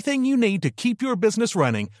everything you need to keep your business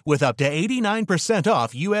running with up to 89%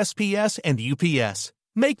 off USPS and UPS.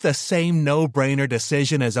 Make the same no-brainer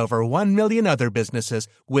decision as over 1 million other businesses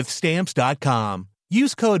with Stamps.com.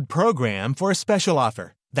 Use code PROGRAM for a special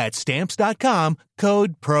offer. That's Stamps.com,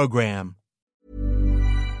 code PROGRAM.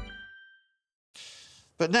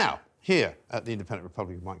 But now, here at the Independent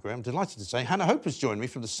Republic of Mike Graham, I'm delighted to say Hannah Hope has joined me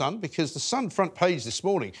from The Sun, because The Sun front page this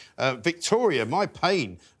morning, Victoria, my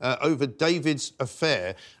pain over David's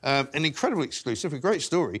affair, an incredible exclusive, a great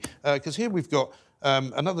story, because here we've got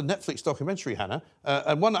another Netflix documentary, Hannah,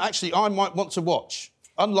 and one that actually I might want to watch,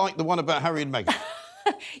 unlike the one about Harry and Meghan.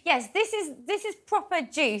 Yes, this is proper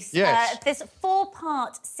juice. Yes. This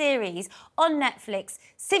 4-part series on Netflix,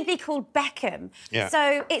 simply called Beckham. Yeah.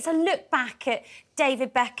 So it's a look back at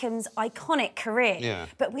David Beckham's iconic career. Yeah.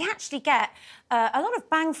 But we actually get a lot of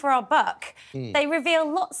bang for our buck. They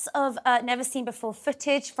reveal lots of never-seen-before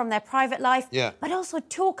footage from their private life, Yeah. but also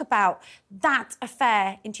talk about that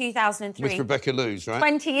affair in 2003. With Rebecca Lewis, right?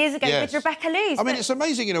 20 years ago, Yes. with Rebecca Lewis. I mean, it's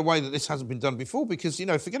amazing in a way that this hasn't been done before, because, you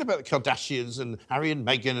know, forget about the Kardashians and Harry and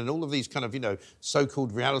Meghan and all of these kind of, you know,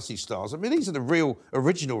 so-called reality stars. I mean, these are the real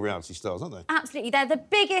original reality stars, aren't they? Absolutely. They're the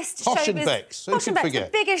biggest Posh showbiz... and Bex. Who Posh can and Bex,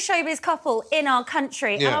 forget? the biggest showbiz couple in our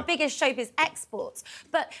country and Yeah. our biggest showbiz exports.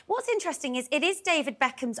 But what's interesting is it is David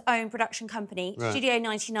Beckham's own production company, Right. Studio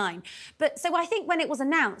 99. But so I think when it was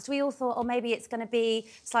announced, we all thought, oh, maybe it's going to be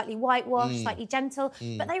slightly whitewashed, slightly gentle.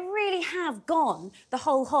 But they really have gone the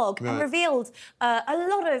whole hog and Right. revealed a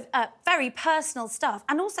lot of very personal stuff.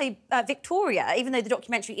 And also Victoria, even though the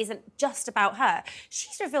documentary isn't just about her,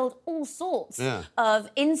 she's revealed all sorts Yeah. of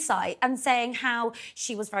insight and saying how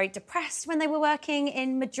she was very depressed when they were working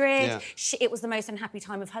in Madrid. Yeah. It was the most unhappy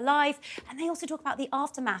time of her life. And they also talk about the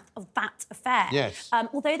aftermath of that affair. Yes.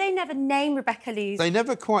 Although they never name Rebecca Lewis. They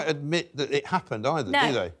never quite admit that it happened either,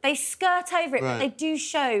 do they? They skirt over it, Right. but they do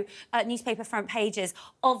show newspaper front pages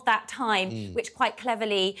of that time, which quite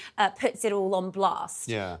cleverly puts it all on blast.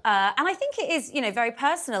 Yeah. And I think it is, you know, very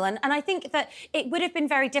personal. And I think that it would have been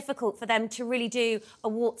very difficult for them to really do a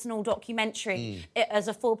warts and all documentary as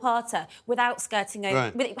a 4-parter without skirting over,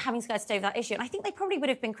 Right. with having skirted over that issue. And I think they probably would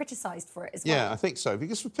have been criticised for it as well. Yeah, I think so.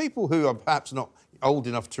 Because for people who are perhaps not old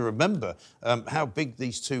enough to remember how big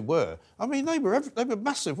these two were, I mean, they were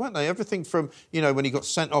massive, weren't they? Everything from, you know, when he got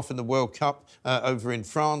sent off in the World Cup over in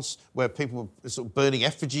France, where people were sort of burning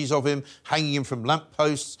effigies of him, hanging him from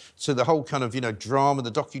lampposts, to the whole kind of, you know, drama,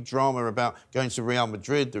 the docudrama about going to Real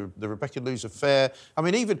Madrid, the Rebecca Lewis affair. I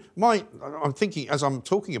mean, even I'm thinking, as I'm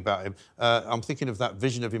talking about him, I'm thinking of that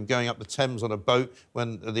vision of him going up the Thames on a boat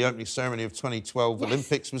when the opening ceremony of 2012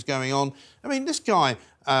 Olympics was going on. I mean, this guy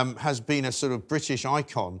has been a sort of British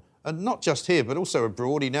icon, and not just here, but also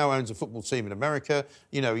abroad. He now owns a football team in America.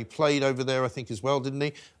 You know, he played over there, I think, as well, didn't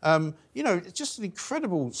he? You know, it's just an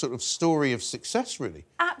incredible sort of story of success, really.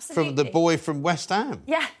 Absolutely. From the boy from West Ham.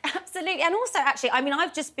 Yeah, absolutely. And also, actually, I mean,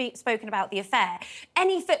 I've just spoken about the affair.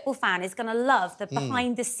 Any football fan is going to love the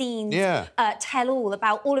behind-the-scenes tell-all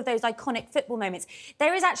about all of those iconic football moments.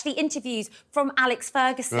 There is actually interviews from Alex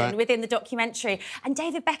Ferguson within the documentary, and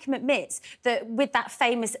David Beckham admits that with that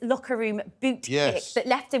famous locker room boot kick that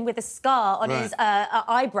left him with a scar on his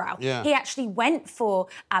eyebrow, he actually went for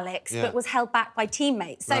Alex, but was held back by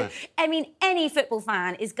teammates. So, I mean, any football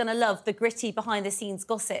fan is going to love the gritty behind-the-scenes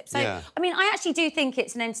gossip. So, I mean, I actually do think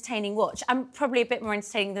it's an entertaining watch, and probably a bit more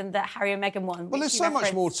entertaining than the Harry and Meghan one. Well, there's so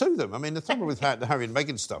much more to them. I mean, the trouble with the Harry and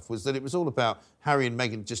Meghan stuff was that it was all about Harry and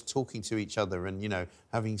Meghan just talking to each other and, you know,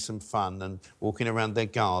 having some fun and walking around their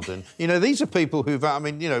garden. You know, these are people who've, I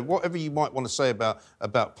mean, you know, whatever you might want to say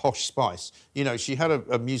about Posh Spice, you know, she had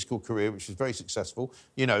a musical career which was very successful.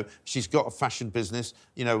 You know, she's got a fashion business,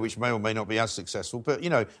 you know, which may or may not be as successful. But, you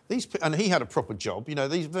know, and he had a proper job. You know,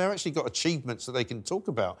 they've actually got achievements that they can talk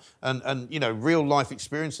about and you know, real life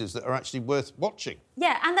experiences that are actually worth watching.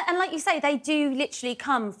 Yeah, and like you say, they do literally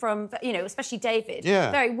come from, especially David, yeah.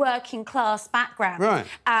 very working class background. Right.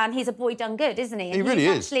 And he's a boy done good, isn't he? And he really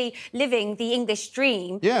he's actually living the English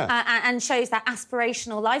dream. Yeah. And shows that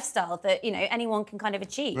aspirational lifestyle that, anyone can kind of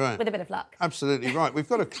achieve with a bit of luck. Absolutely right. We've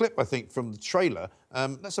got a clip, I think, from the trailer.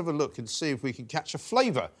 Let's have a look and see if we can catch a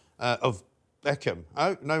flavour of Beckham.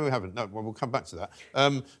 Oh, no, we haven't. No, well, we'll come back to that.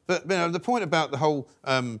 But, the point about the whole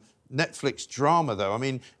Netflix drama, though, I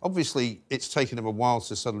mean, obviously it's taken them a while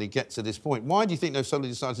to suddenly get to this point. Why do you think they've suddenly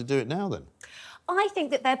decided to do it now, then? I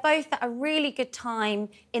think that they're both at a really good time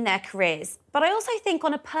in their careers. But I also think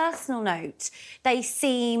on a personal note, they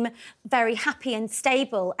seem very happy and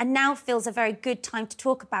stable, and now feels a very good time to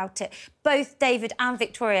talk about it. Both David and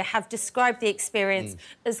Victoria have described the experience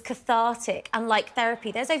as cathartic and like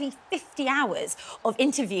therapy. There's over 50 hours of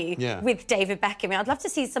interview with David Beckham. I'd love to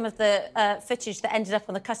see some of the footage that ended up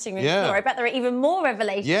on the cutting room floor. I bet there are even more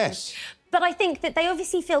revelations. Yes. But I think that they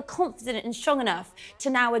obviously feel confident and strong enough to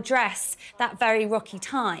now address that very rocky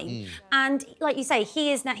time. And like you say,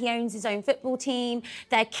 he owns his own football team.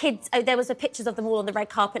 Their kids, there was pictures of them all on the red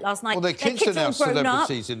carpet last night. Well, their kids are now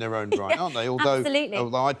celebrities in their own right, aren't they? Absolutely.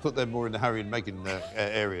 Although I'd put them more in the Harry and Meghan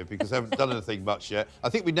area because they haven't done anything much yet. I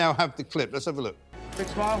think we now have the clip. Let's have a look. Big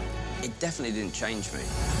smile. It definitely didn't change me.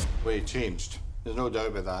 Well, it changed. There's no doubt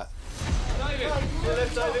about that.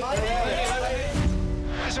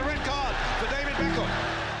 It's a red card for David Beckham.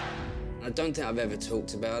 I don't think I've ever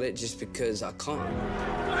talked about it just because I can't.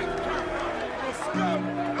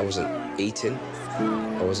 I wasn't eating.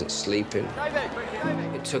 I wasn't sleeping.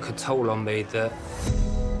 It took a toll on me that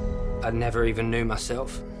I never even knew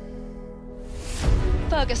myself.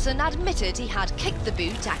 Ferguson admitted he had kicked the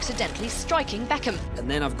boot, accidentally striking Beckham. And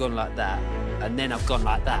then I've gone like that, and then I've gone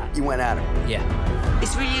like that. You went at him? Yeah.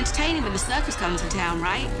 It's really entertaining when the circus comes to town,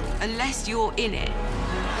 right? Unless you're in it.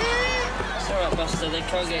 It's all right, Buster, they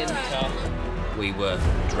can't get in the car. We were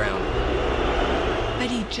drowning. But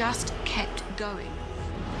he just kept going.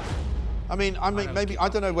 I mean, maybe I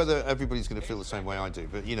don't know whether everybody's going to feel the same way I do,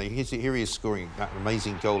 but here he is scoring that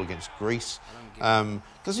amazing goal against Greece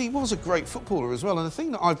because he was a great footballer as well. And the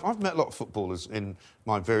thing that I've met a lot of footballers in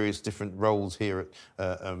my various different roles here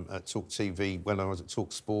at Talk TV when I was at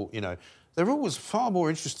Talk Sport. They're always far more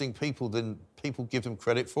interesting people than people give them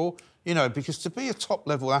credit for. Because to be a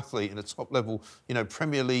top-level athlete and a top-level,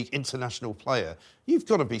 Premier League international player, you've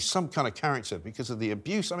got to be some kind of character because of the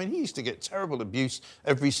abuse. I mean, he used to get terrible abuse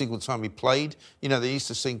every single time he played. They used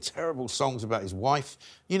to sing terrible songs about his wife.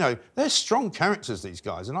 They're strong characters, these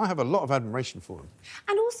guys, and I have a lot of admiration for them.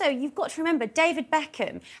 And also, you've got to remember, David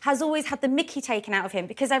Beckham has always had the mickey taken out of him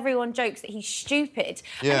because everyone jokes that he's stupid.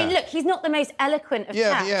 Yeah. I mean, look, he's not the most eloquent of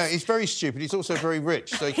chaps. Yeah, he's very stupid. He's also very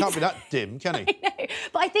rich, so he can't be that dim, can he? I know.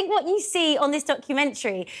 But I think what you see on this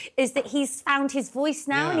documentary is that he's found his voice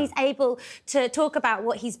now and he's able to talk about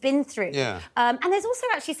what he's been through. Yeah. And there's also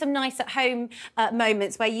actually some nice at-home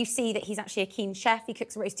moments where you see that he's actually a keen chef. He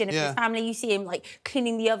cooks a roast dinner for his family. You see him,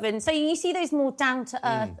 cleaning the oven. So you see those more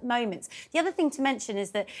down-to-earth moments. The other thing to mention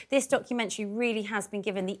is that this documentary really has been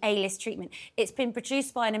given the A-list treatment. It's been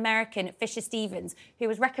produced by an American, Fisher Stevens, who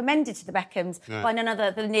was recommended to the Beckhams by none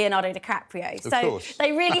other than Leonardo DiCaprio. So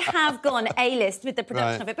they really have gone A-list with the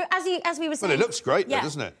production of it. But as we were saying... Well, it looks great, though,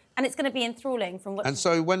 doesn't it? And it's going to be enthralling from what... And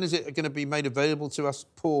so when is it going to be made available to us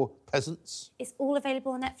poor peasants? It's all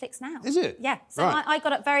available on Netflix now. Is it? Yeah. So I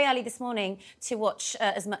got up very early this morning to watch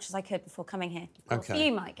as much as I could before coming here. Okay. For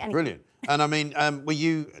you, Mike. Anyway. Brilliant. And, I mean, were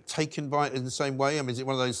you taken by it in the same way? I mean, is it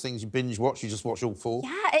one of those things you binge-watch, you just watch all four?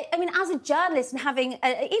 Yeah. I mean, as a journalist and having...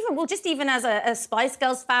 even as a Spice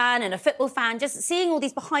Girls fan and a football fan, just seeing all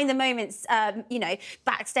these behind-the-moments,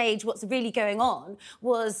 backstage, what's really going on,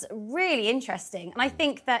 was really interesting. And I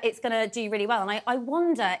think that it's going to do really well. And I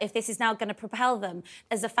wonder if this is now going to propel them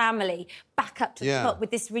as a family back up to the top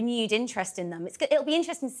with this renewed interest in them. It'll be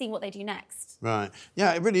interesting to see what they do next. Right.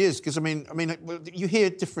 Yeah, it really is, because, I mean, you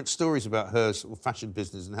hear different stories about her sort of fashion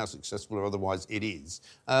business and how successful or otherwise it is.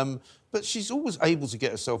 But she's always able to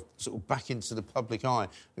get herself sort of back into the public eye.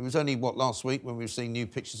 It was only, last week when we were seeing new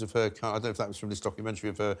pictures of her, I don't know if that was from this documentary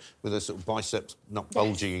of her with her sort of biceps, not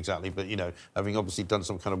bulging exactly, but, having obviously done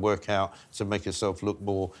some kind of workout to make herself look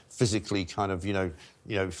more physically kind of,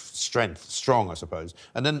 strong, I suppose.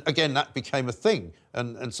 And then, again, that became a thing.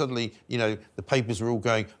 And suddenly, the papers were all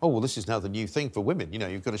going, oh, well, this is now the new thing for women.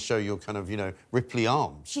 You've got to show your kind of, Ripley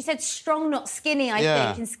arms. She said strong, not skinny, I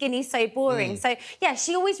think, and skinny so boring. So, yeah,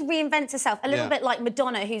 she always reinvents sense of self, a little bit like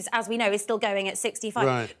Madonna, who's, as we know, is still going at 65.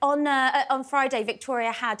 Right. On Friday,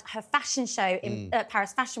 Victoria had her fashion show in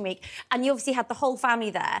Paris Fashion Week, and you obviously had the whole family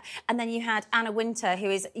there. And then you had Anna Wintour, who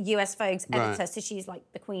is US Vogue's editor, so she's like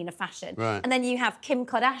the queen of fashion. Right. And then you have Kim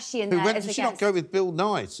Kardashian there as a Did she guest. not go with Bill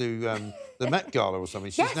Nye to the Met Gala or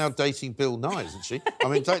something? She's now dating Bill Nye, isn't she? I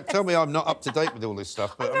mean, don't tell me I'm not up to date with all this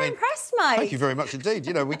stuff. But I'm very impressed, Mike. Thank you very much indeed.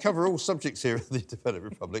 You know, we cover all subjects here in the Independent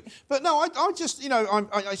Republic. But no, I just, you know,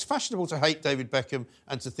 it's fashionable to hate David Beckham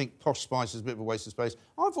and to think Posh Spice is a bit of a waste of space.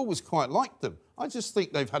 I've always quite liked them. I just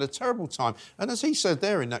think they've had a terrible time. And as he said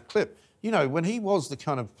there in that clip, you know, when he was the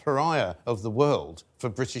kind of pariah of the world for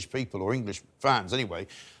British people or English fans anyway,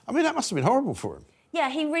 I mean, that must have been horrible for him. Yeah,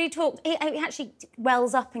 he really talked. He actually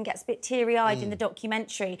wells up and gets a bit teary-eyed in the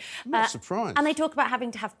documentary. I'm not surprised. And they talk about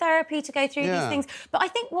having to have therapy to go through these things. But I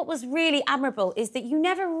think what was really admirable is that you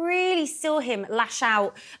never really saw him lash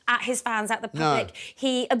out at his fans, at the public. No.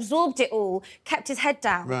 He absorbed it all, kept his head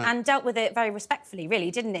down, and dealt with it very respectfully,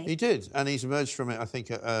 really, didn't he? He did, and he's emerged from it, I think,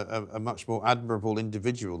 a much more admirable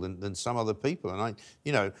individual than some other people. And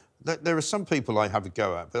there are some people I have a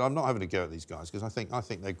go at, but I'm not having a go at these guys because I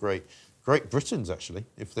think they're great. Great Britons, actually.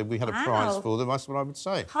 If we had a prize for them, that's what I would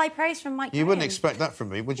say. High praise from Mike. You wouldn't expect that from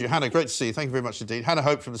me, would you? Hannah, great to see you. Thank you very much indeed. Hannah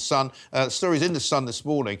Hope from The Sun. The story's in The Sun this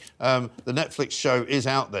morning. The Netflix show is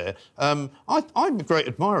out there. I'm a great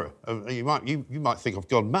admirer. You might think I've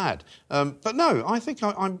gone mad. But no, I think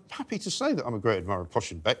I'm happy to say that I'm a great admirer of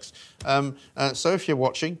Posh and Becks. So if you're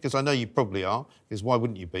watching, because I know you probably are, because why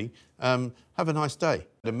wouldn't you be, have a nice day.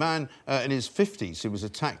 A man in his 50s who was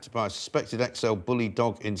attacked by a suspected XL bully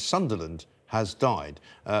dog in Sunderland has died.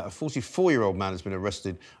 A 44-year-old man has been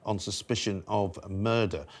arrested on suspicion of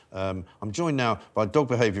murder. I'm joined now by dog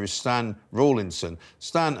behaviourist Stan Rawlinson.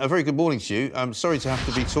 Stan, a very good morning to you. I'm sorry to have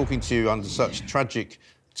to be talking to you under such tragic,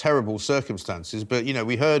 terrible circumstances, but, you know,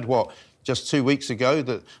 we heard, just 2 weeks ago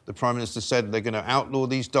that the Prime Minister said they're going to outlaw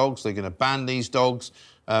these dogs, they're going to ban these dogs.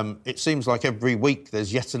 It seems like every week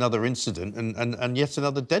there's yet another incident and yet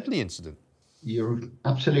another deadly incident. You're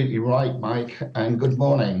absolutely right, Mike, and good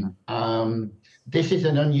morning. This is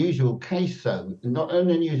an unusual case, though. Not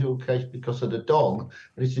an unusual case because of the dog,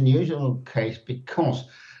 but it's an unusual case because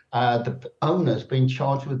the owner's been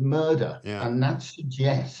charged with murder, and that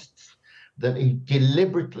suggests that he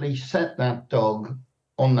deliberately set that dog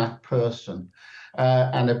on that person,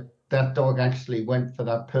 and that dog actually went for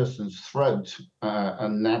that person's throat,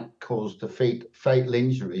 and that caused the fatal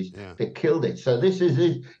injuries that killed it. So this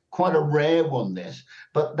is quite a rare one,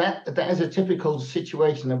 but that is a typical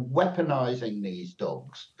situation of weaponizing these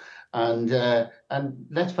dogs. And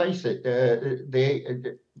let's face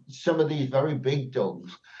it, some of these very big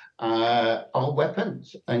dogs are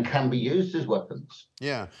weapons and can be used as weapons.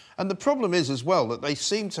 Yeah, and the problem is as well that they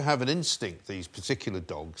seem to have an instinct, these particular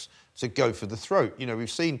dogs, to go for the throat. You know, we've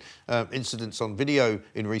seen incidents on video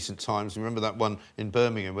in recent times. Remember that one in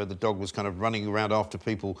Birmingham where the dog was kind of running around after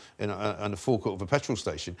people in a forecourt of a petrol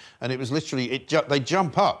station, and it was literally, they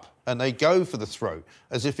jump up and they go for the throat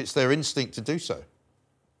as if it's their instinct to do so.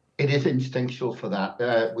 It is instinctual for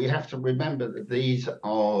that. We have to remember that these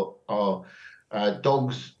are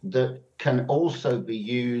dogs that can also be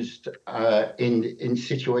used in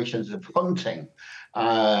situations of hunting.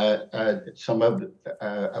 Some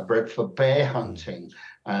are bred for bear hunting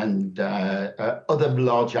and other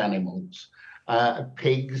large animals,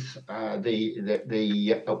 pigs,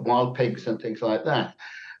 the wild pigs and things like that.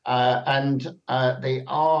 And they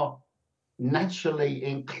are naturally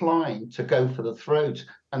inclined to go for the throat.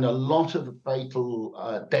 And a lot of the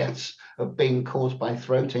fatal deaths have been caused by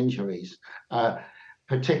throat injuries,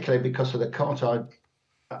 particularly because of the carotid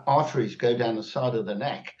arteries go down the side of the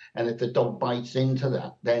neck. And if the dog bites into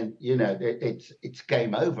that, then, you know, it's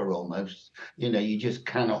game over almost. You know, you just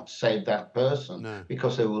cannot save that person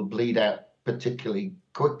because they will bleed out particularly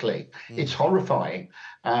quickly. It's horrifying.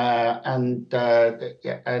 And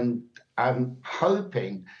I'm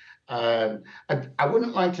hoping... I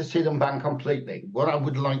wouldn't like to see them banned completely. What I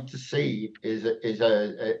would like to see is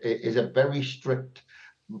a very strict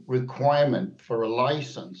requirement for a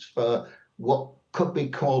license for what could be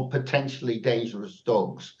called potentially dangerous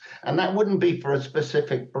dogs. And that wouldn't be for a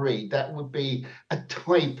specific breed. That would be a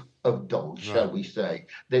type of dog, shall we say,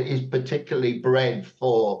 that is particularly bred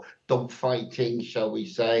for dog fighting, shall we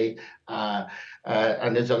say.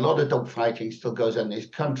 And there's a lot of dog fighting still goes on in this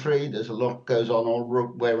country. There's a lot goes on all the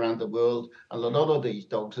way around the world. And a lot of these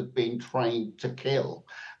dogs have been trained to kill.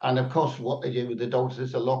 And of course, what they do with the dogs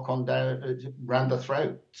is a lock on down around the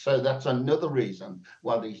throat. So that's another reason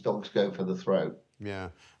why these dogs go for the throat. Yeah.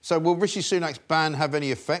 So will Rishi Sunak's ban have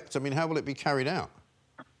any effect? I mean, how will it be carried out?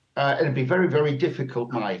 It'd be very, very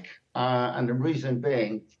difficult, Mike. And the reason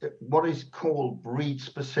being, what is called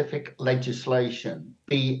breed-specific legislation,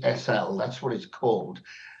 BSL, that's what it's called.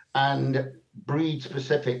 And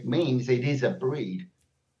breed-specific means it is a breed.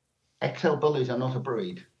 XL bullies are not a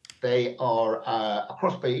breed. They are a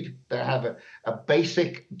crossbreed. They have a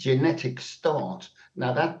basic genetic start.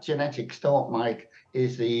 Now, that genetic start, Mike,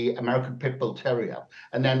 is the American Pit Bull Terrier.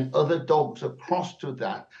 And then other dogs are crossed with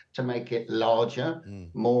that to make it larger,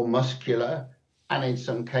 more muscular, and in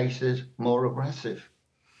some cases, more aggressive.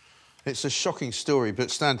 It's a shocking story, but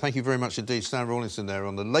Stan, thank you very much indeed. Stan Rawlinson there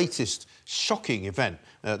on the latest shocking event,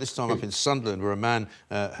 this time up in Sunderland, where a man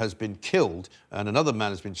has been killed and another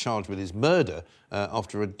man has been charged with his murder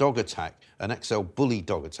after a dog attack, an XL bully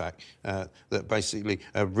dog attack that basically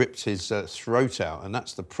ripped his throat out, and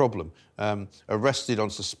that's the problem. Arrested on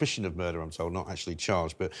suspicion of murder, I'm told, not actually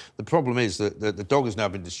charged. But the problem is that the dog has now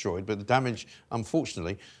been destroyed, but the damage,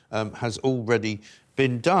 unfortunately, has already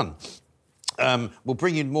been done. We'll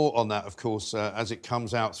bring in more on that, of course, as it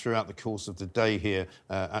comes out throughout the course of the day here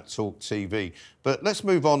at Talk TV. But let's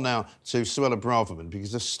move on now to Suella Braverman,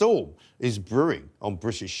 because a storm is brewing on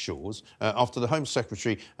British shores after the Home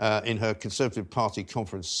Secretary, in her Conservative Party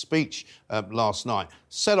conference speech last night,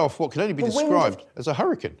 set off what can only be described as a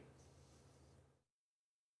hurricane.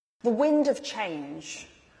 The wind of change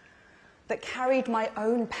that carried my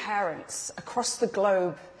own parents across the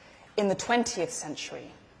globe in the 20th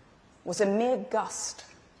century was a mere gust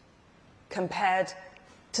compared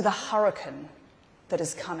to the hurricane that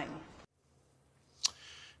is coming.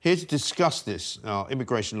 Here to discuss this, our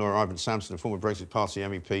immigration lawyer Ivan Sampson and former Brexit Party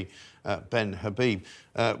MEP Ben Habib.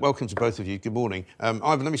 Welcome to both of you. Good morning.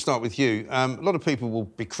 Ivan, let me start with you. A lot of people will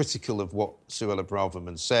be critical of what Suella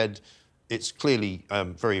Braverman said. It's clearly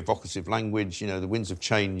very evocative language. You know, the winds of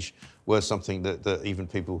change were something that even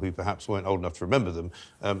people who perhaps weren't old enough to remember them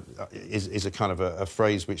is a kind of a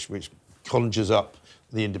phrase which conjures up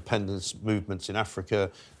the independence movements in Africa,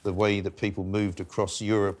 the way that people moved across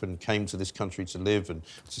Europe and came to this country to live and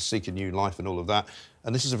to seek a new life and all of that.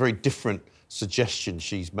 And this is a very different suggestion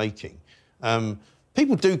she's making.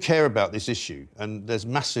 People do care about this issue, and there's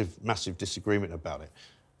massive, massive disagreement about it.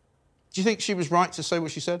 Do you think she was right to say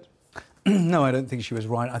what she said? No, I don't think she was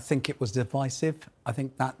right. I think it was divisive. I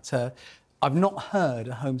think that I've not heard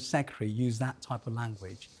a Home Secretary use that type of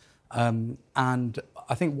language. And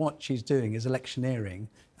I think what she's doing is electioneering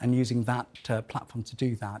and using that platform to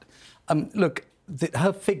do that. Look,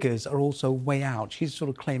 her figures are also way out. She's sort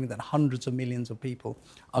of claiming that hundreds of millions of people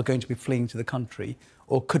are going to be fleeing to the country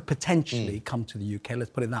or could potentially come to the UK,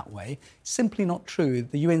 let's put it that way. Simply not true.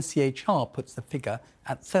 The UNCHR puts the figure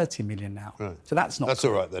at 30 million now. Right. So that's not That's true.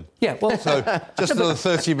 all right then. Yeah, well... So just another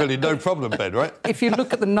 30 million, no problem, Ben, right? If you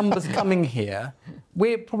look at the numbers coming here,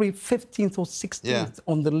 we're probably 15th or 16th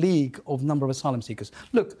on the league of number of asylum seekers.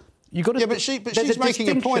 Look, you've got to... Yeah, but she's making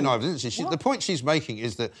a point, Ivan, isn't she? The point she's making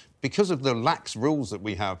is that because of the lax rules that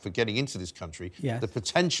we have for getting into this country, the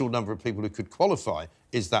potential number of people who could qualify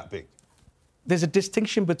is that big. There's a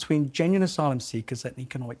distinction between genuine asylum seekers and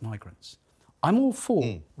economic migrants. I'm all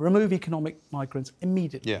for remove economic migrants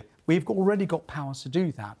immediately. Yeah. We've already got powers to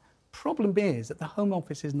do that. Problem is that the Home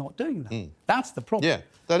Office is not doing that. That's the problem. Yeah,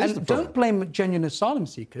 that is the problem. Don't blame genuine asylum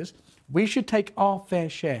seekers. We should take our fair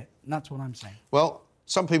share. And that's what I'm saying. Well,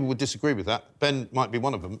 some people would disagree with that. Ben might be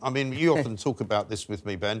one of them. I mean, you often talk about this with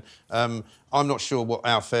me, Ben. I'm not sure what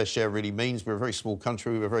our fair share really means. We're a very small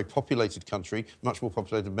country. We're a very populated country, much more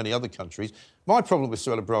populated than many other countries. My problem with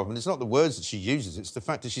Suella Braverman is not the words that she uses, it's the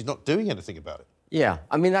fact that she's not doing anything about it. Yeah,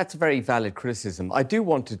 I mean, that's a very valid criticism. I do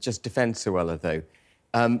want to just defend Suella, though.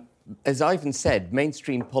 As Ivan said,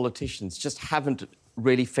 mainstream politicians just haven't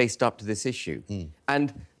really faced up to this issue.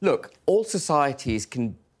 And look, all societies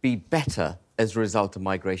can be better as a result of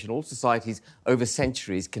migration. All societies over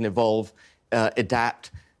centuries can evolve,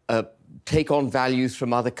 adapt, take on values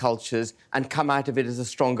from other cultures and come out of it as a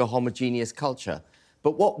stronger, homogeneous culture.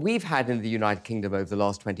 But what we've had in the United Kingdom over the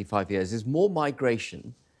last 25 years is more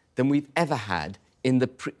migration than we've ever had in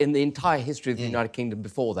the entire history of the United Kingdom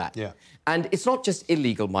before that. Yeah. And it's not just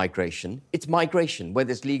illegal migration, it's migration,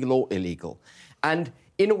 whether it's legal or illegal. And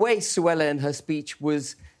in a way, Suella in her speech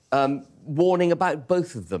was warning about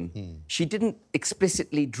both of them. She didn't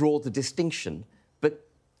explicitly draw the distinction, but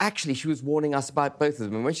actually she was warning us about both of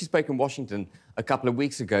them. And when she spoke in Washington a couple of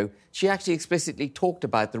weeks ago, she actually explicitly talked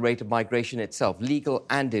about the rate of migration itself, legal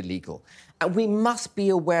and illegal. And we must be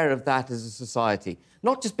aware of that as a society,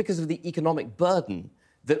 not just because of the economic burden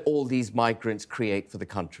that all these migrants create for the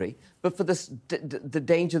country, but for the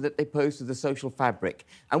danger that they pose to the social fabric.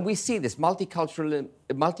 And we see this.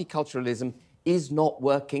 Multiculturalism is not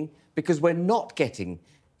working because we're not getting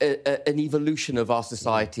an evolution of our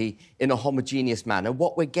society in a homogeneous manner.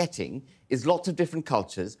 What we're getting is lots of different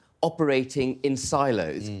cultures operating in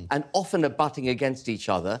silos and often abutting against each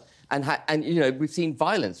other. And you know, we've seen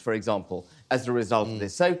violence, for example, as a result of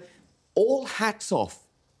this. So all hats off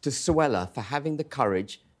to Suella for having the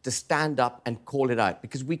courage to stand up and call it out,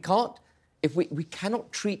 because we can't, if we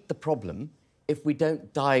cannot treat the problem if we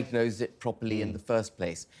don't diagnose it properly in the first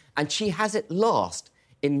place. And she has at last,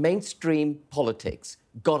 in mainstream politics,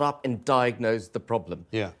 got up and diagnosed the problem.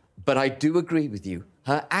 Yeah. But I do agree with you.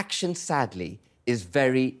 Her action, sadly, is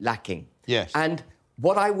very lacking. Yes. And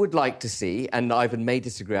what I would like to see, and Ivan may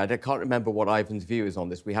disagree, I can't remember what Ivan's view is on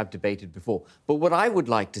this, we have debated before, but what I would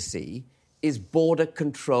like to see is border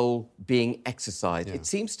control being exercised. Yeah. It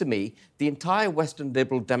seems to me the entire Western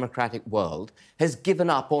liberal democratic world has given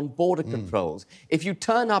up on border controls. If you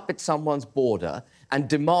turn up at someone's border and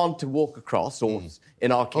demand to walk across, or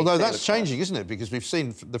in our case... Although that's changing, isn't it? Because we've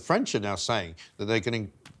seen the French are now saying that they're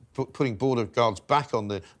getting... putting border guards back on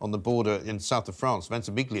the border in south of France,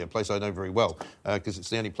 Ventimiglia, a place I know very well, because it's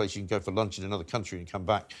the only place you can go for lunch in another country and come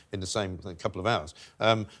back in the same couple of hours.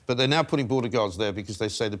 But they're now putting border guards there because they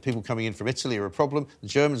say that people coming in from Italy are a problem. The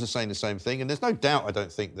Germans are saying the same thing, and there's no doubt, I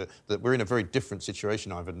don't think, that we're in a very different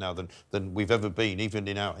situation, Ivan, now than we've ever been, even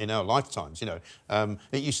in our lifetimes. You know,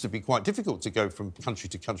 it used to be quite difficult to go from country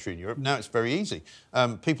to country in Europe. Now it's very easy.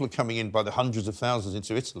 People are coming in by the hundreds of thousands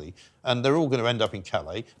into Italy, and they're all going to end up in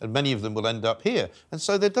Calais, and many of them will end up here. And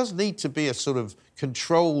so there does need to be a sort of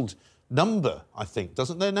controlled number, I think,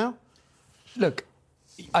 doesn't there now? Look,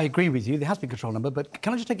 I agree with you. There has to be a control number, but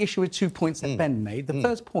can I just take issue with 2 points that Ben made? The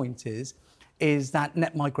first point is that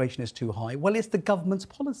net migration is too high. Well, it's the government's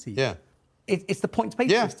policy. Yeah. It's the points-based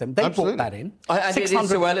system. They brought that in. And it is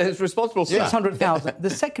Suella who's responsible for 600,000. The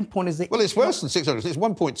second point is that... Well, it's worse than 600. It's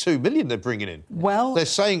 1.2 million they're bringing in. Well... They're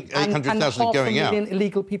saying 800,000 are going out. And 500,000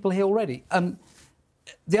 illegal people here already.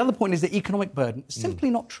 The other point is the economic burden. Simply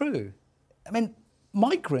not true. I mean,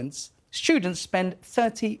 students spend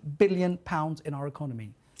 £30 billion in our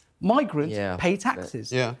economy. Migrants pay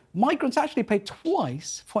taxes. Migrants actually pay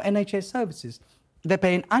twice for NHS services. They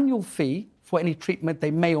pay an annual fee for any treatment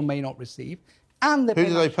they may or may not receive. And Who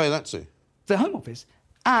do they pay that to? The Home Office.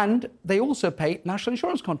 And they also pay national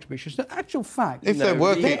insurance contributions. So, actual fact... If they're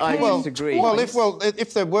working... I disagree.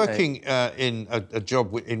 If they're working in a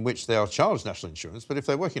job in which they are charged national insurance, but if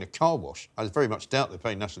they're working a car wash, I very much doubt they're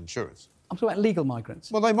paying national insurance. I'm talking about legal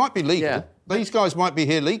migrants. Well, they might be legal. Yeah. These guys might be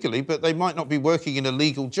here legally, but they might not be working in a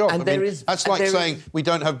legal job. And that's like saying we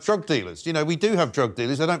don't have drug dealers. You know, we do have drug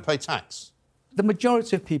dealers. They don't pay tax. The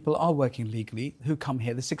majority of people are working legally who come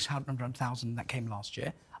here. The 600,000 that came last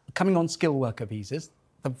year are coming on skilled worker visas.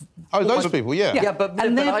 Those people,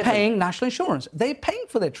 and they're paying national insurance. They're paying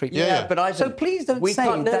for their treatment. So please don't say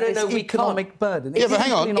that it's economic burden. But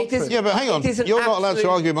hang on. You're not allowed to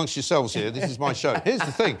argue amongst yourselves here. This is my show. Here's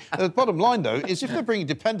the thing. The bottom line, though, is if they're bringing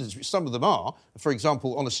dependents, which some of them are, for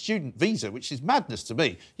example, on a student visa, which is madness to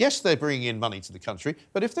me. Yes, they're bringing in money to the country,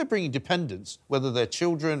 but if they're bringing dependents, whether they're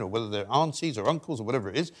children or whether they're aunties or uncles or whatever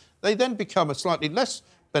it is, they then become a slightly less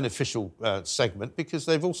beneficial segment, because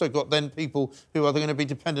they've also got then people who are going to be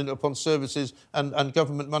dependent upon services and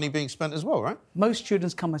government money being spent as well, right? Most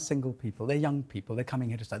students come as single people. They're young people. They're coming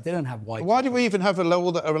here to study. They don't have wives. Why do we even have a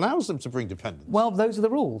law that allows them to bring dependents? Well, those are the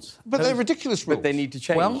rules. But they're ridiculous rules. But they need to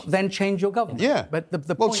change. Well, then change your government. Yeah. But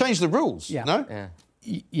the point... change the rules, no? Yeah.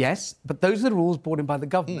 Yes, but those are the rules brought in by the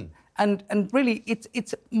government. And really,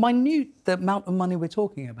 it's minute, the amount of money we're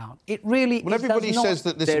talking about. It really... Well, everybody says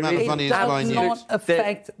that this amount of money is minute. It does not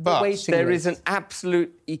affect the waiting list. There is an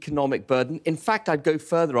absolute economic burden. In fact, I'd go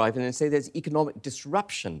further, Ivan, and say there's economic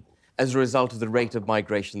disruption as a result of the rate of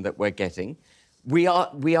migration that we're getting. We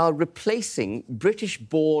are replacing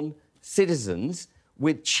British-born citizens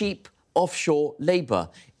with cheap offshore labour.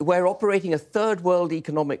 We're operating a third-world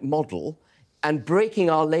economic model and breaking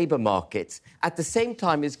our labour markets at the same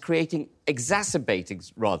time is exacerbating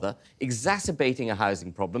a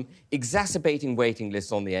housing problem, exacerbating waiting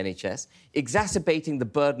lists on the NHS, exacerbating the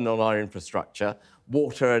burden on our infrastructure,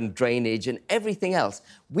 water and drainage and everything else.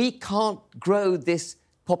 We can't grow this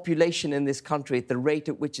population in this country at the rate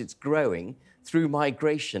at which it's growing through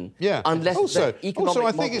migration, unless the economic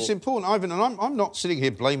I think it's important, Ivan, and I'm not sitting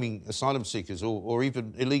here blaming asylum seekers or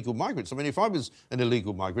even illegal migrants. I mean, if I was an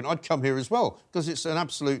illegal migrant, I'd come here as well, because it's an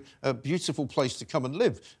absolute beautiful place to come and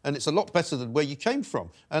live, and it's a lot better than where you came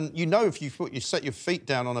from. And you know, if you set your feet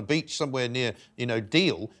down on a beach somewhere near,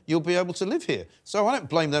 Deal, you'll be able to live here. So I don't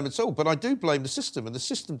blame them at all, but I do blame the system, and the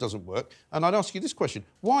system doesn't work. And I'd ask you this question: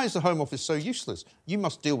 why is the Home Office so useless? You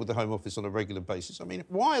must deal with the Home Office on a regular basis. I mean,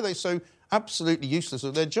 why are they so absolutely useless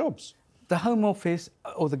at their jobs? the Home Office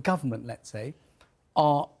or the government, let's say,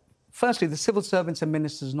 are... Firstly, the civil servants and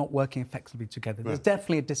ministers are not working effectively together. There's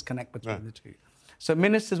definitely a disconnect between the two. So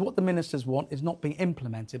what the ministers want is not being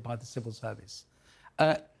implemented by the civil service.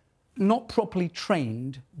 Not properly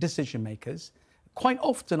trained decision makers. Quite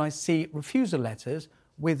often I see refusal letters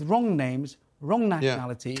with wrong names, wrong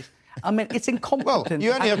nationalities. I mean, it's incompetent.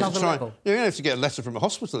 You only have to get a letter from a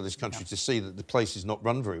hospital in this country to see that the place is not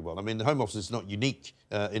run very well. I mean, the Home Office is not unique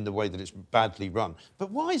in the way that it's badly run. But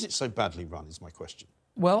why is it so badly run, is my question.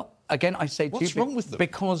 Well, again, I say to you... What's wrong with them?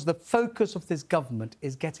 Because the focus of this government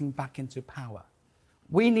is getting back into power.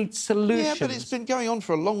 We need solutions. Yeah, but it's been going on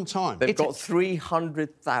for a long time. They've got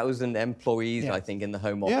 300,000 employees, I think, in the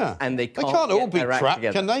Home Office, and they can't all be crap,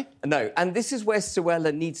 can they? No, and this is where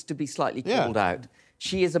Suella needs to be slightly called out.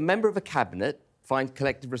 She is a member of a cabinet, finds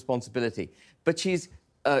collective responsibility, but she's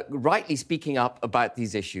rightly speaking up about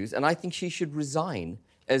these issues, and I think she should resign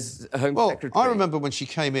as Home Secretary. I remember when she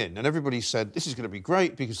came in and everybody said, this is going to be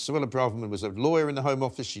great because Suella Braverman was a lawyer in the Home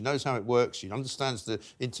Office, she knows how it works, she understands the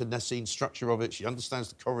internecine structure of it, she understands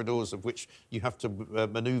the corridors of which you have to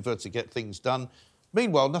manoeuvre to get things done.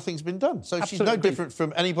 Meanwhile, nothing's been done, so she's no different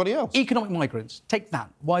from anybody else. Economic migrants, take that.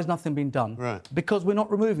 Why has nothing been done? Right. Because we're not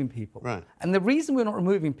removing people. Right. And the reason we're not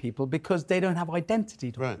removing people because they don't have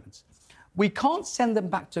identity documents. Right. We can't send them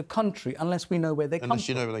back to a country unless we know where they come from. Unless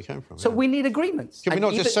you know where they came from. So we need agreements. Can we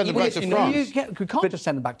not just send them back to France? We can't just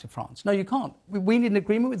send them back to France. No, you can't. We need an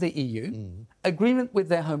agreement with the EU, agreement with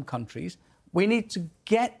their home countries. We need to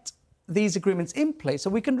get these agreements in place so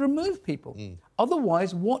we can remove people.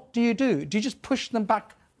 Otherwise, what do? Do you just push them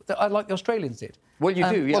back like the Australians did? Well, you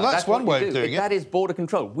do, yeah. Well, that's one way of doing it. That is border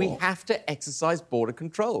control. We have to exercise border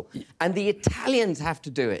control. And the Italians have to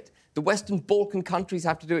do it. The Western Balkan countries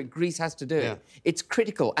have to do it. Greece has to do it. It's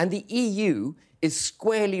critical. And the EU is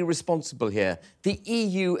squarely responsible here. The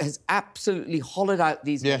EU has absolutely hollowed out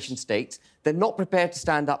these nation states. They're not prepared to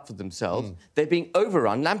stand up for themselves. They're being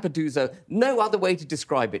overrun. Lampedusa, no other way to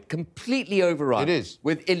describe it, completely overrun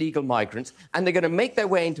with illegal migrants. And they're going to make their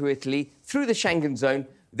way into Italy through the Schengen zone.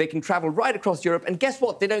 They can travel right across Europe. And guess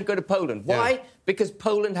what? They don't go to Poland. Why? Because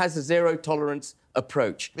Poland has a zero-tolerance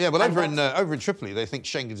approach. Yeah, well, over in Tripoli, they think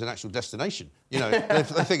Schengen's an actual destination. You know, they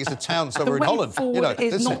think it's a town somewhere in Holland. The way forward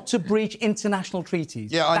is not to breach international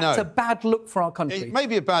treaties. Yeah, I know. That's a bad look for our country. It may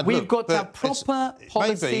be a bad look, look. We've got to have proper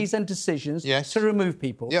policies and decisions to remove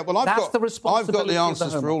people. Yeah, well, That's the responsibility I've got the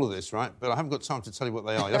answers of for all of this, right? But I haven't got time to tell you what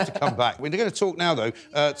they are. You have to come back. We're going to talk now, though,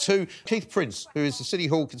 to Keith Prince, who is the City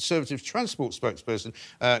Hall Conservative Transport spokesperson,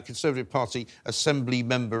 Conservative Party Assembly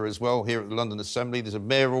member as well here at the London Assembly. There's a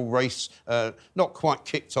mayoral race, not quite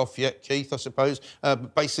kicked off yet, Keith, I suppose.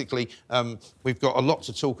 But basically, we've got a lot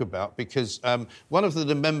to talk about because one of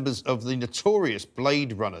the members of the notorious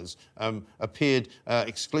Blade Runners appeared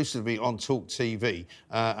exclusively on Talk TV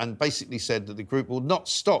and basically said that the group will not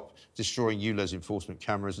stop destroying ULEZ enforcement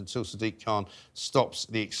cameras until Sadiq Khan stops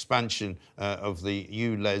the expansion of the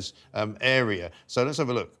ULEZ area. So let's have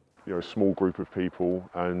a look. You know, a small group of people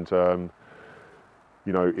and,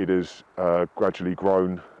 you know, it has gradually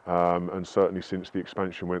grown and certainly since the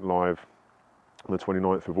expansion went live on the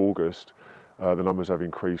 29th of August, the numbers have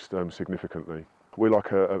increased significantly. We're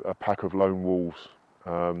like a pack of lone wolves.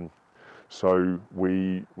 So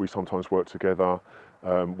we sometimes work together,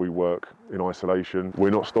 we work in isolation.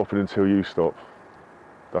 We're not stopping until you stop.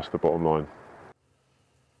 That's the bottom line.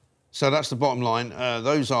 So that's the bottom line.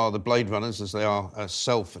 Those are the Blade Runners, as they are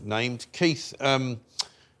self-named. Keith,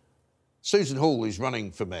 Susan Hall, who's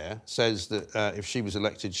running for mayor, says that if she was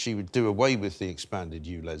elected, she would do away with the expanded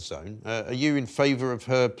ULEZ zone. Are you in favour of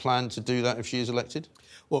her plan to do that if she is elected?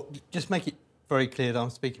 Well, just make it very clear that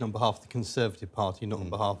I'm speaking on behalf of the Conservative Party, not on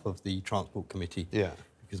behalf of the Transport Committee. Yeah.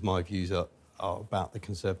 Because my views are about the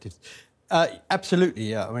Conservatives. Absolutely,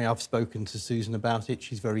 yeah. I mean, I've spoken to Susan about it.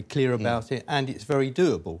 She's very clear about it, and it's very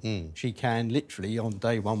doable. She can literally, on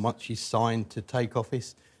day one, once she's signed to take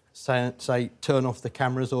office, say turn off the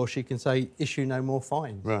cameras, or she can say issue no more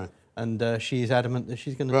fines. Right. And she is adamant that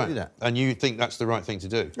she's going to do that. And you think that's the right thing to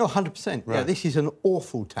do? Oh, 100%. Right. Yeah, this is an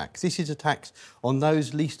awful tax. This is a tax on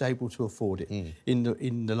those least able to afford it.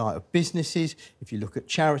 In the light of businesses, if you look at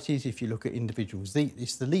charities, if you look at individuals,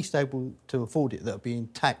 it's the least able to afford it that are being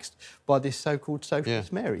taxed by this so-called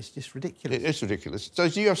socialist mayor. It's just ridiculous. It is ridiculous. So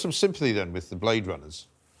do you have some sympathy then with the Blade Runners?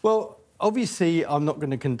 Well, obviously, I'm not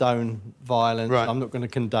going to condone violence. Right. I'm not going to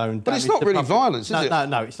condone damage. But it's not really violence, is it?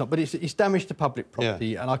 No, it's not. But it's damage to public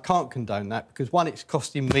property, and I can't condone that because, one, it's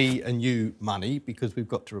costing me and you money because we've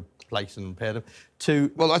got to replace and repair them.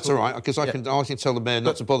 Two... Well, that's all right, because I can tell the mayor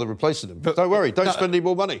not to bother replacing them. But don't worry, don't spend any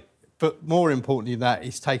more money. But more importantly than that,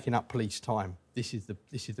 it's taking up police time. this is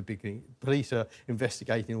the big thing. Police are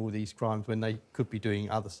investigating all these crimes when they could be doing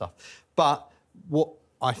other stuff. But what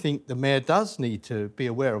I think the mayor does need to be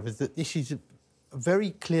aware of is that this is a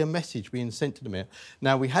very clear message being sent to the mayor.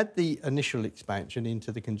 Now, we had the initial expansion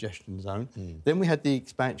into the congestion zone. Then we had the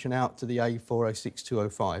expansion out to the A406,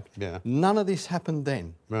 205. Yeah. None of this happened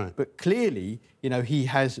then. Right. But clearly, he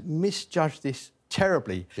has misjudged this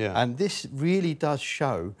terribly. Yeah. And this really does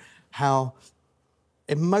show how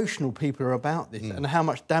emotional people are about this and how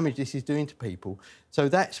much damage this is doing to people. So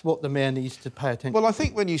that's what the mayor needs to pay attention to. Well, I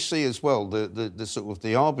think when you see as well the sort of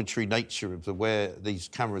the arbitrary nature of where these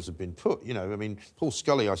cameras have been put, Paul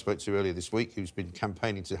Scully I spoke to earlier this week, who's been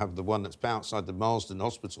campaigning to have the one that's outside the Marsden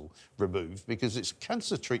Hospital removed because it's a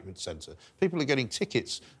cancer treatment centre. People are getting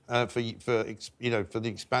tickets for the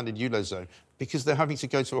expanded ULEZ zone because they're having to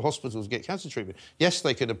go to a hospital to get cancer treatment. Yes,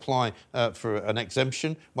 they can apply for an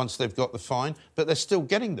exemption once they've got the fine, but they're still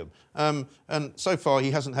getting them. And so far,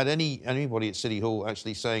 he hasn't had anybody at City Hall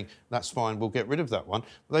actually saying, that's fine, we'll get rid of that one.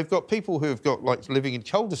 They've got people who have got, living in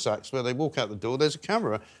cul-de-sacs where they walk out the door, there's a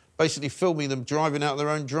camera basically filming them driving out their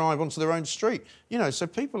own drive onto their own street. So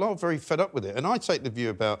people are very fed up with it. And I take the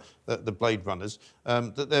view about the Blade Runners,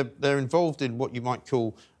 that they're involved in what you might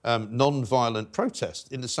call non-violent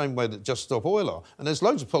protest in the same way that Just Stop Oil are. And there's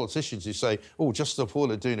loads of politicians who say, Just Stop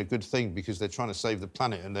Oil are doing a good thing because they're trying to save the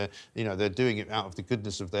planet and they're doing it out of the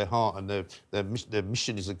goodness of their heart and their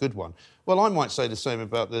mission is a good one. Well, I might say the same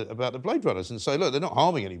about the Blade Runners and say, look, they're not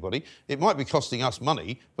harming anybody. It might be costing us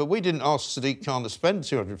money, but we didn't ask Sadiq Khan to spend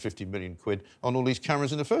 250 million quid on all these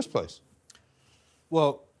cameras in the first place.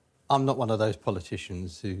 Well, I'm not one of those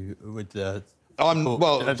politicians who would... I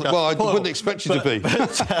wouldn't expect you to be.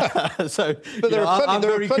 But there are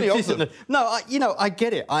plenty of them. No, I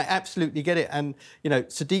get it. I absolutely get it. And,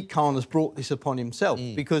 Sadiq Khan has brought this upon himself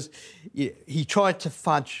because he tried to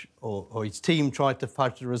fudge, or his team tried to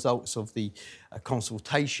fudge the results of the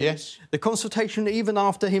consultation. Yes. The consultation, even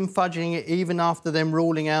after him fudging it, even after them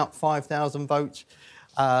ruling out 5,000 votes,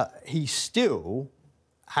 he still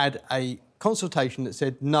had a consultation that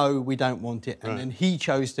said, no, we don't want it. And then he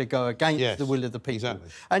chose to go against the will of the people. Exactly.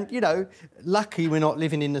 And, lucky we're not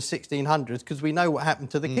living in the 1600s because we know what happened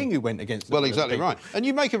to the king who went against the will exactly of the people. Right. And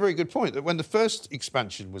you make a very good point that when the first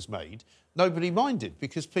expansion was made, nobody minded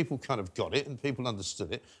because people kind of got it and people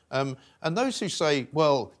understood it. And those who say,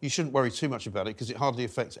 well, you shouldn't worry too much about it because it hardly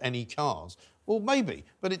affects any cars. Well, maybe,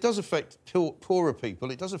 but it does affect poorer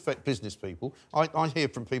people. It does affect business people. I hear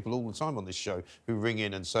from people all the time on this show who ring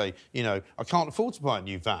in and say, I can't afford to buy a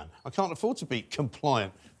new van. I can't afford to be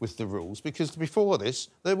compliant with the rules because before this,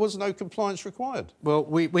 there was no compliance required. Well,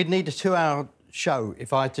 we'd need a 2-hour show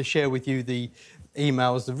if I had to share with you the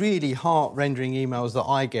emails, the really heart-rendering emails that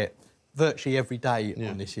I get virtually every day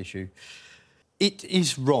on this issue. It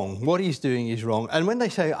is wrong. What he's doing is wrong. And when they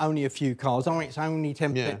say only a few cars, it's only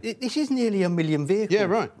 10%. This is nearly 1 million vehicles. Yeah,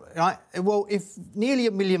 right. Well, if nearly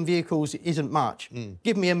 1 million vehicles isn't much,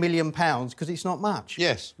 give me £1 million because it's not much.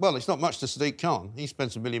 Yes. Well, it's not much to Sadiq Khan. He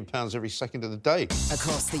spends £1 million every second of the day.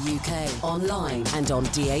 Across the UK, online and on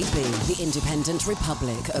DAB, the Independent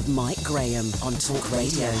Republic of Mike Graham on Talk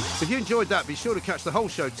Radio. If you enjoyed that, be sure to catch the whole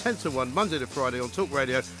show 10 to 1, Monday to Friday on Talk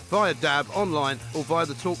Radio, via DAB, online or via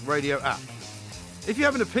the Talk Radio app. If you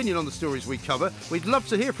have an opinion on the stories we cover, we'd love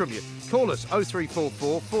to hear from you. Call us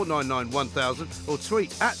 0344 499 1000 or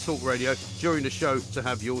tweet at Talk Radio during the show to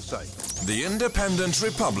have your say. The Independent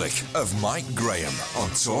Republic of Mike Graham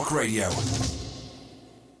on Talk Radio.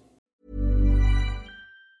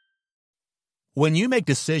 When you make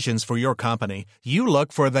decisions for your company, you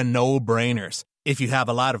look for the no-brainers. If you have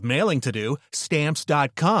a lot of mailing to do,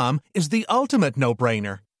 Stamps.com is the ultimate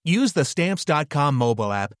no-brainer. Use the Stamps.com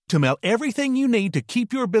mobile app to mail everything you need to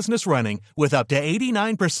keep your business running with up to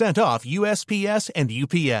 89% off USPS and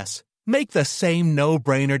UPS. Make the same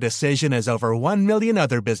no-brainer decision as over 1 million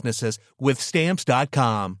other businesses with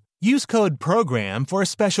Stamps.com. Use code PROGRAM for a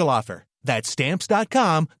special offer. That's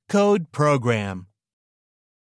Stamps.com, code PROGRAM.